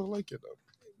think you guys will like it though.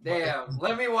 Damn,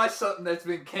 let me watch something that's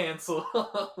been canceled.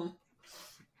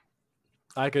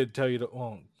 I could tell you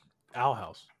Owl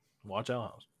House. Watch Owl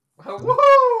House. Woohoo!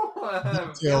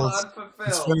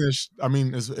 It's finished. I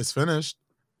mean, it's finished.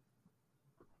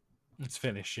 It's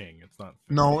finishing. It's not.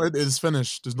 Finished. No, it is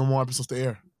finished. There's no more episodes to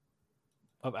air.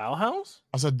 Of Owl House?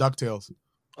 I said DuckTales.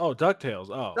 Oh, DuckTales.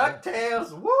 Oh,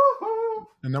 DuckTales. Woohoo!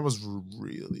 And that was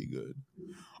really good.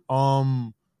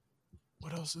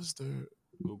 What else is there?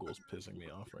 Google's pissing me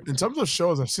off right now. In now. terms of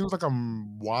shows, it seems like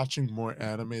I'm watching more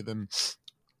anime than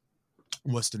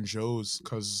Western shows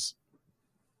because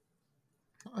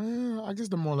I guess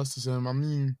they're more or less the same. I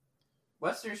mean,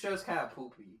 Western shows kind of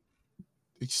poopy.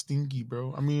 It's stinky,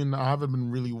 bro. I mean, I haven't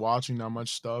been really watching that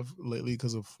much stuff lately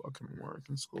because of fucking work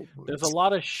and school. There's a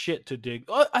lot of shit to dig.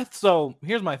 So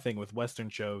here's my thing with Western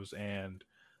shows and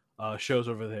shows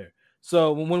over there.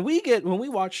 So when we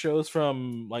watch shows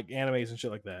from like animes and shit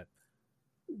like that,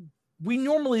 we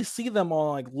normally see them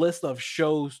on like list of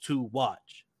shows to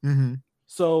watch. Mm-hmm.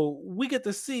 So we get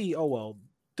to see, oh well,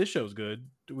 this show's good.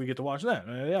 We get to watch that.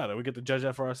 Yeah, we get to judge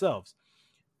that for ourselves.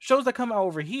 Shows that come out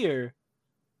over here,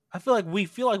 I feel like we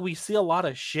see a lot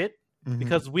of shit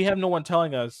because we have no one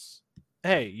telling us,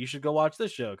 hey, you should go watch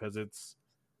this show because it's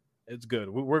good.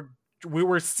 We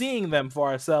were seeing them for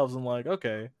ourselves and like,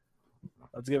 okay,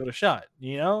 let's give it a shot,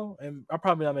 you know? And I'm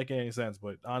probably not making any sense,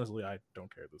 but honestly, I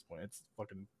don't care at this point. It's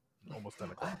fucking almost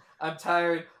 10 o'clock. I'm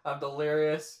tired. I'm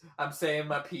delirious. I'm saying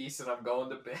my piece and I'm going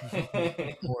to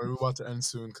bed. Boy, we're about to end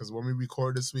soon because when we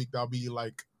record this week, that'll be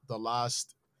like the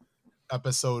last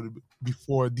episode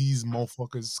before these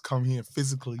motherfuckers come here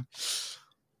physically.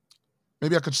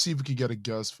 Maybe I could see if we could get a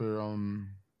guest for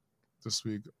this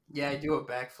week. Yeah, I do a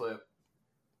backflip.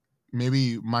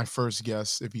 Maybe my first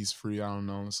guest if he's free. I don't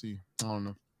know. Let's see. I don't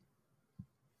know.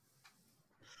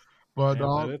 But Is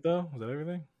that it though? Is that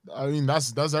everything? I mean,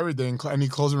 that's everything. Any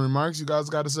closing remarks you guys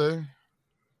got to say?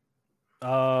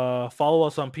 Follow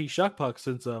us on P Shuck Puck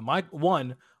since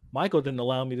Michael didn't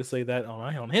allow me to say that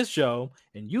on his show,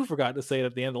 and you forgot to say it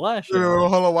at the end of the last show.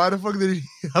 Hold on, why the fuck did he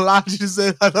allow you to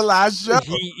say that at the last show?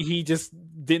 He just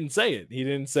didn't say it. He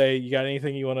didn't say you got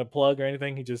anything you want to plug or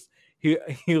anything. He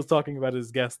was talking about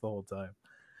his guest the whole time.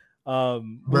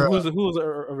 Who was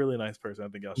a really nice person. I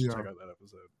think y'all should check out that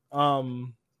episode.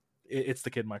 It's the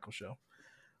Kid Michael show.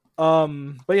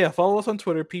 But yeah, follow us on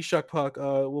Twitter, P Shuck Puck.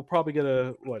 We'll probably get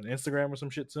an Instagram or some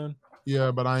shit soon.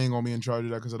 Yeah, but I ain't gonna be in charge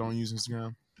of that because I don't use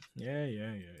Instagram. Yeah.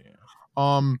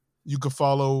 You could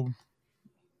follow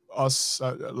us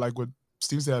like what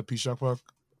Steve said, P Shuck Puck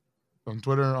on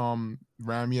Twitter.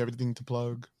 Ram, you have anything to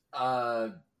plug?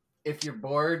 If you're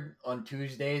bored on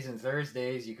Tuesdays and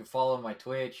Thursdays, you can follow my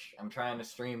Twitch. I'm trying to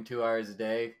stream 2 hours a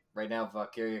day right now.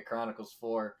 Valkyria Chronicles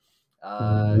 4.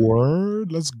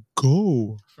 Word, let's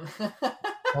go.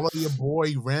 Follow your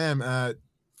boy Ram at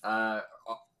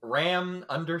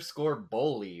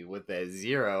Ram_Boley with a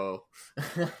 0.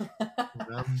 Ram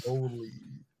Boley.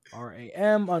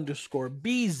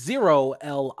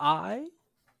 RAM_B0LI.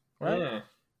 Right? Yeah.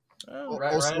 Oh,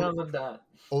 Right on the dot.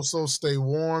 Also, stay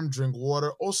warm, drink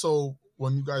water. Also,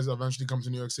 when you guys eventually come to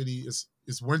New York City, it's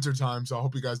winter time, so I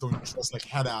hope you guys don't dress like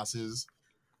head asses.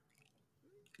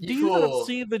 Do you not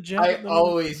see the I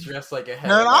always dress like a head.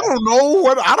 Man, I don't know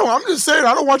what I'm just saying.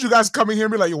 I don't want you guys coming here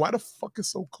and be like, yo, why the fuck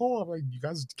is so cold? Like, you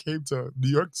guys came to New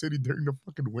York City during the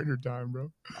fucking winter time,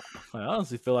 bro. I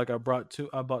honestly feel like I bought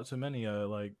too many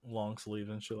like long sleeves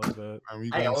and shit like that.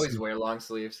 I always wear long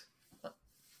sleeves.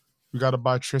 We gotta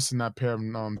buy Tristan that pair of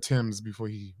Timbs before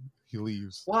he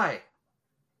leaves. Why?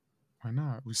 Why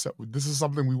not? This is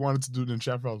something we wanted to do in the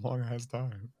chat for a long ass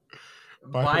time.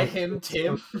 Buy him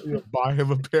Tim. Buy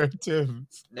him a pair of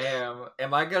Timbs. Damn.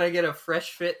 Am I gonna get a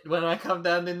fresh fit when I come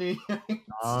down to New York?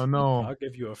 I don't know. I'll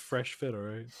give you a fresh fit, all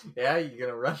right? Yeah, you're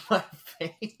gonna run my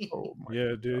fade. Oh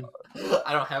my dude.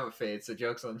 I don't have a fade, so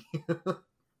joke's on you.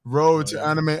 Road to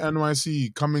Anime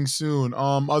NYC coming soon.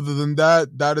 Other than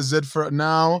that is it for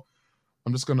now.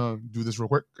 I'm just gonna do this real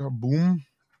quick. Boom.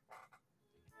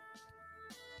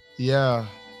 Yeah.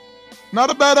 Not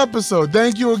a bad episode.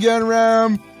 Thank you again,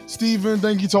 Ram. Steven,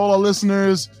 thank you to all our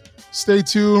listeners. Stay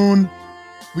tuned.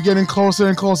 We're getting closer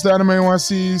and closer to Anime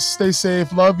NYC. Stay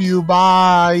safe. Love you.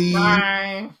 Bye. Bye.